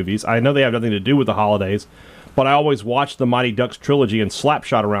Christmas movies? I know they have nothing to do with the holidays, but I always watch the Mighty Ducks trilogy and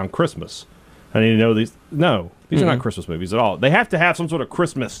Slapshot around Christmas. I need to know these. No, these are not Christmas movies at all. They have to have some sort of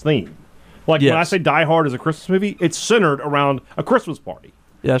Christmas theme. Like when I say Die Hard is a Christmas movie, it's centered around a Christmas party.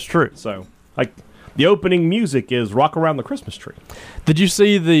 Yeah, that's true. So, like, the opening music is Rock Around the Christmas Tree. Did you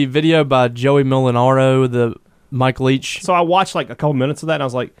see the video by Joey Molinaro, the Mike Leach? So I watched like a couple minutes of that, and I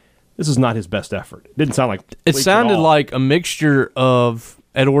was like, this is not his best effort. It didn't sound like it sounded like a mixture of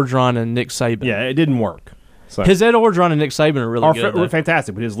Ed Orgeron and Nick Saban. Yeah, it didn't work. So. His Ed Orgeron and Nick Saban are really good.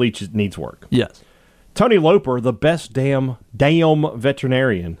 Fantastic, but his Leach needs work. Yes. Tony Loper, the best damn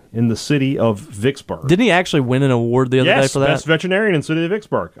veterinarian in the city of Vicksburg. Didn't he actually win an award the other day for that? Yes, best veterinarian in the city of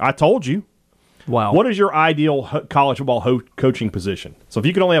Vicksburg. I told you. Wow. What is your ideal college football coaching position? So if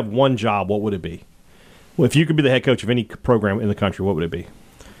you could only have one job, what would it be? Well, if you could be the head coach of any program in the country, what would it be?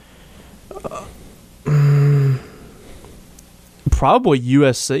 Probably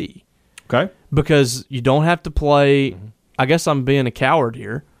USC. Okay. Because you don't have to play, I guess I'm being a coward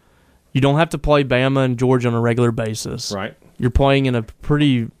here, you don't have to play Bama and Georgia on a regular basis. Right. You're playing in a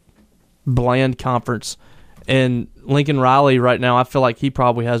pretty bland conference. And Lincoln Riley right now, I feel like he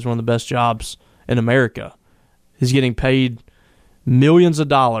probably has one of the best jobs in America. He's getting paid millions of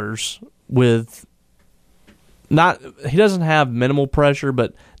dollars with he doesn't have minimal pressure,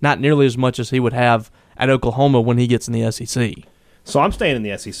 but not nearly as much as he would have at Oklahoma when he gets in the SEC. So I'm staying in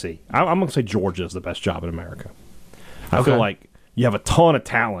the SEC. I'm going to say Georgia is the best job in America. I Okay. feel like you have a ton of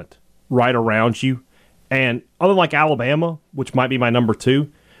talent right around you. And other than like Alabama, which might be my number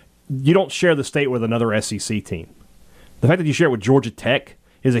 2, you don't share the state with another SEC team. The fact that you share it with Georgia Tech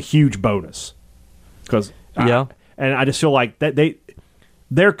is a huge bonus. And I just feel like that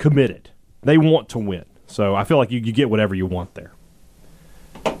they're committed. They want to win. So I feel like you get whatever you want there.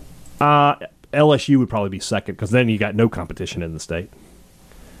 LSU would probably be second because then you got no competition in the state.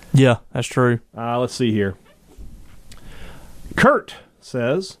 Yeah, that's true. Let's see here. Kurt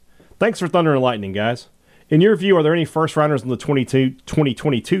says, thanks for Thunder and Lightning, guys. In your view, are there any first-rounders in the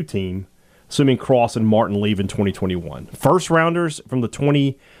 2022 team, assuming Cross and Martin leave in 2021? First-rounders from the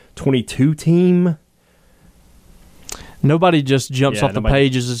 2022 team? Nobody just jumps off the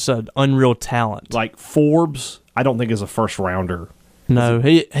page as just an unreal talent. Like Forbes, I don't think is a first-rounder. No,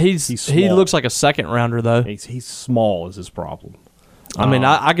 he small. looks like a second-rounder, though. He's small is his problem. I mean,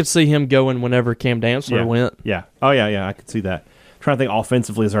 I could see him going whenever Cam Dantzler went. Yeah. Oh, yeah, I could see that. Trying to think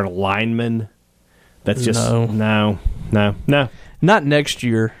offensively, is there a lineman that's just no. Not next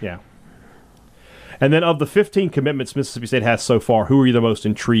year. Yeah. And then of the 15 commitments Mississippi State has so far, who are you the most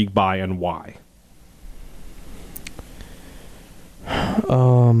intrigued by and why?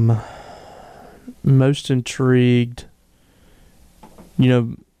 Most intrigued.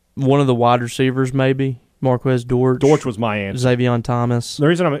 One of the wide receivers, maybe Marquez Dortch. Dortch was my answer. Xavier Thomas. The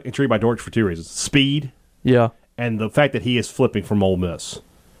reason I'm intrigued by Dortch for 2 reasons: speed, Yeah. and the fact that he is flipping from Ole Miss.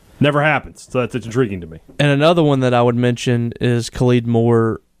 Never happens, so that's intriguing to me. And another one that I would mention is Khalid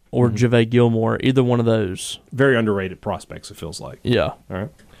Moore or JaVale Gilmore. Either one of those. Very underrated prospects, it feels like. Yeah. All right.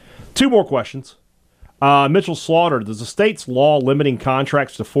 2 more questions. Mitchell Slaughter, does the state's law limiting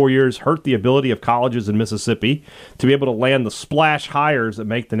contracts to 4 years hurt the ability of colleges in Mississippi to be able to land the splash hires that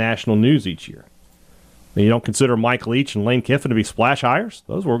make the national news each year? I mean, you don't consider Mike Leach and Lane Kiffin to be splash hires?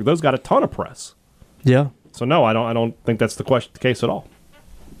 Those got a ton of press. Yeah. So no, I don't think that's the case at all.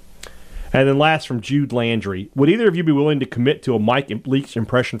 And then last from Jude Landry, would either of you be willing to commit to a Mike Leach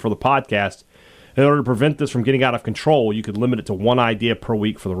impression for the podcast? In order to prevent this from getting out of control, you could limit it to 1 idea per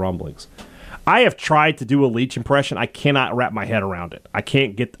week for the rumblings. I have tried to do a Leach impression. I cannot wrap my head around it. I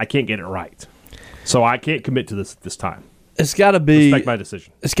can't get it right. So I can't commit to this time. It's got to be. Respect my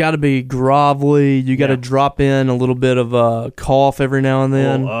decision. It's got to be grovelly. You got to drop in a little bit of a cough every now and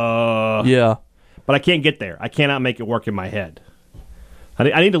then. Yeah. But I can't get there. I cannot make it work in my head.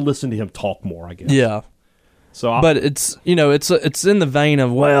 I need to listen to him talk more, I guess. Yeah. So, but it's it's in the vein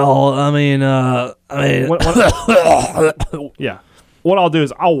of yeah. What I'll do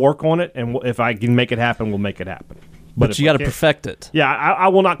is I'll work on it, and if I can make it happen, we'll make it happen. But you got to perfect it. Yeah, I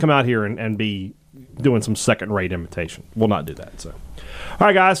will not come out here and be doing some second-rate imitation. We'll not do that. So, all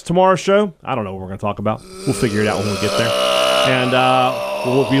right, guys, tomorrow's show, I don't know what we're going to talk about. We'll figure it out when we get there. And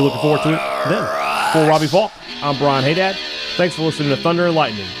we'll be looking forward to it then. For Robbie Falk, I'm Brian Haydad. Thanks for listening to Thunder and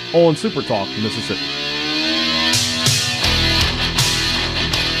Lightning on Super Talk, Mississippi.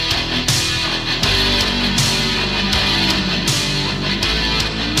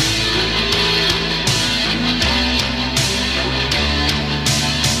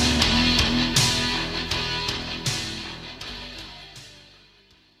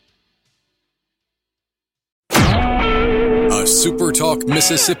 Super Talk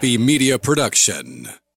Mississippi Media Production.